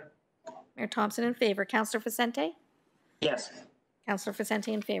 Favor. Mayor Thompson in favor. Councillor Vicente? Yes. Councillor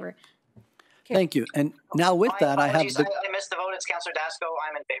Vicente in favor. Thank you. And now with that, I have Apologies, the... I missed the vote. It's Councillor Dasco.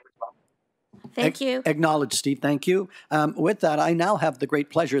 I'm in favor as well. Thank you. Acknowledged, Steve. Thank you. With that, I now have the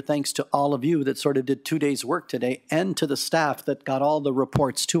great pleasure, thanks to all of you that sort of did 2 days' work today, and to the staff that got all the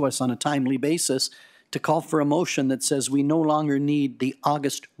reports to us on a timely basis, to call for a motion that says we no longer need the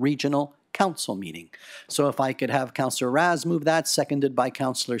August Regional Council meeting. So if I could have Councillor Raz move that, seconded by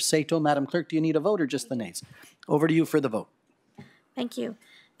Councillor Sato. Madam Clerk, do you need a vote or just the nays? Over to you for the vote. Thank you.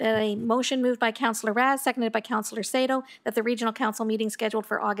 That a motion moved by Councillor Raz, seconded by Councillor Sato, that the Regional Council meeting scheduled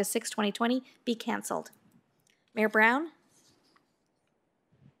for August 6, 2020 be cancelled. Mayor Brown?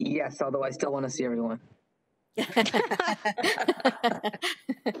 Yes, although I still want to see everyone.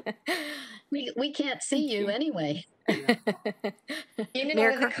 We can't see you anyway. In and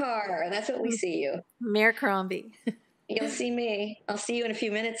out of the car. That's what we see you. Mayor Crombie. You'll see me. I'll see you in a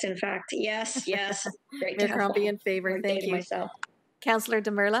few minutes, in fact. Yes, yes. Great to Mayor have Crombie fun. in favor. Thank you. Myself. Councillor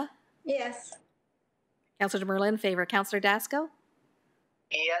Demerla? Yes. Councillor Demerla in favor. Councillor Dasco?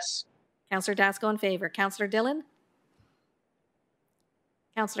 Yes. Councillor Dasco in favor. Councillor Dillon?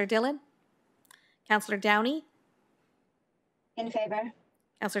 Councillor Dillon? Councillor Downey? In favor.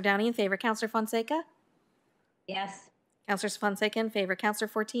 Councillor Downey in favor. Councillor Fonseca? Yes. Councillor Fonseca in favor. Councillor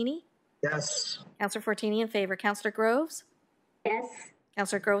Fortini? Yes. Councillor Fortini in favor. Councillor Groves? Yes.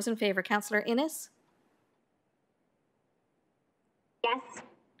 Councillor Groves in favor. Councillor Innes? Yes.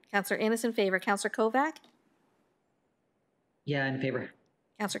 Councillor Innes in favor. Councillor Kovac? Yeah, in favor.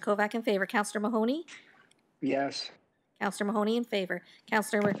 Councillor Kovac in favor. Councillor Mahoney? Yes. Councillor Mahoney in favor.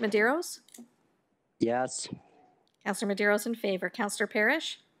 Councillor Medeiros? Yes. Councillor Medeiros in favor. Councillor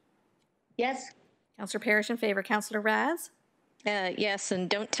Parrish? Yes. Councillor Parrish in favor. Councillor Raz? Yes, and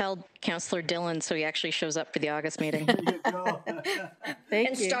don't tell Councillor Dillon so he actually shows up for the August meeting. Thank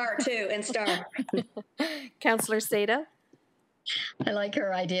And you. Star, too. And Star. Councillor Sato? I like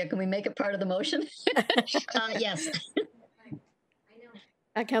her idea. Can we make it part of the motion? Yes.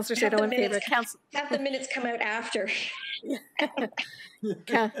 Councillor Sato in favor. Have the minutes come out after.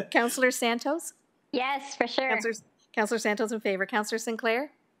 Councillor Santos? Yes, for sure. Councillor Santos in favor. Councillor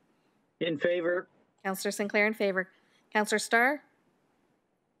Sinclair? In favor. Councillor Sinclair in favor. Councillor Starr?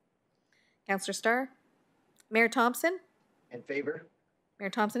 Councillor Starr? Mayor Thompson? In favor. Mayor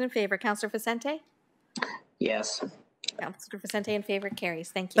Thompson in favor. Councillor Vicente? Yes. Councillor Vicente in favor.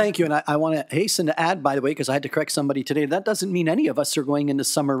 Carries. Thank you. Thank you. And I want to hasten to add, by the way, because I had to correct somebody today, that doesn't mean any of us are going into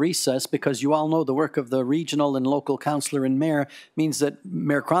summer recess, because you all know the work of the regional and local councillor and mayor means that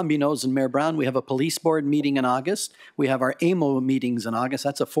Mayor Crombie knows and Mayor Brown, we have a police board meeting in August. We have our AMO meetings in August.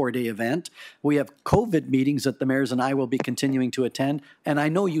 That's a 4-day event. We have COVID meetings that the mayors and I will be continuing to attend. And I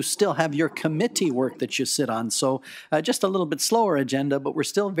know you still have your committee work that you sit on. So just a little bit slower agenda, but we're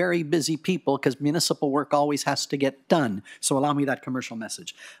still very busy people because municipal work always has to get done. So allow me that commercial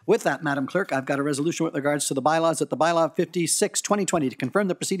message. With that, Madam Clerk, I've got a resolution with regards to the bylaws at the bylaw 56-2020 to confirm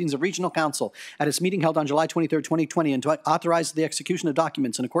the proceedings of Regional Council at its meeting held on July 23rd, 2020, and to authorize the execution of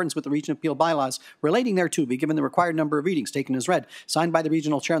documents in accordance with the Region Appeal bylaws relating thereto be given the required number of readings, taken as read, signed by the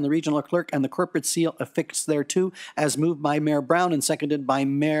Regional Chair and the Regional Clerk, and the corporate seal affixed thereto, as moved by Mayor Brown and seconded by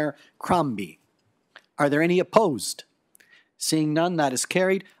Mayor Crombie. Are there any opposed? Seeing none, that is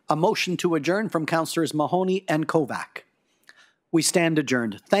carried. A motion to adjourn from Councillors Mahoney and Kovac. We stand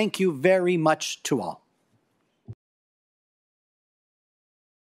adjourned. Thank you very much to all.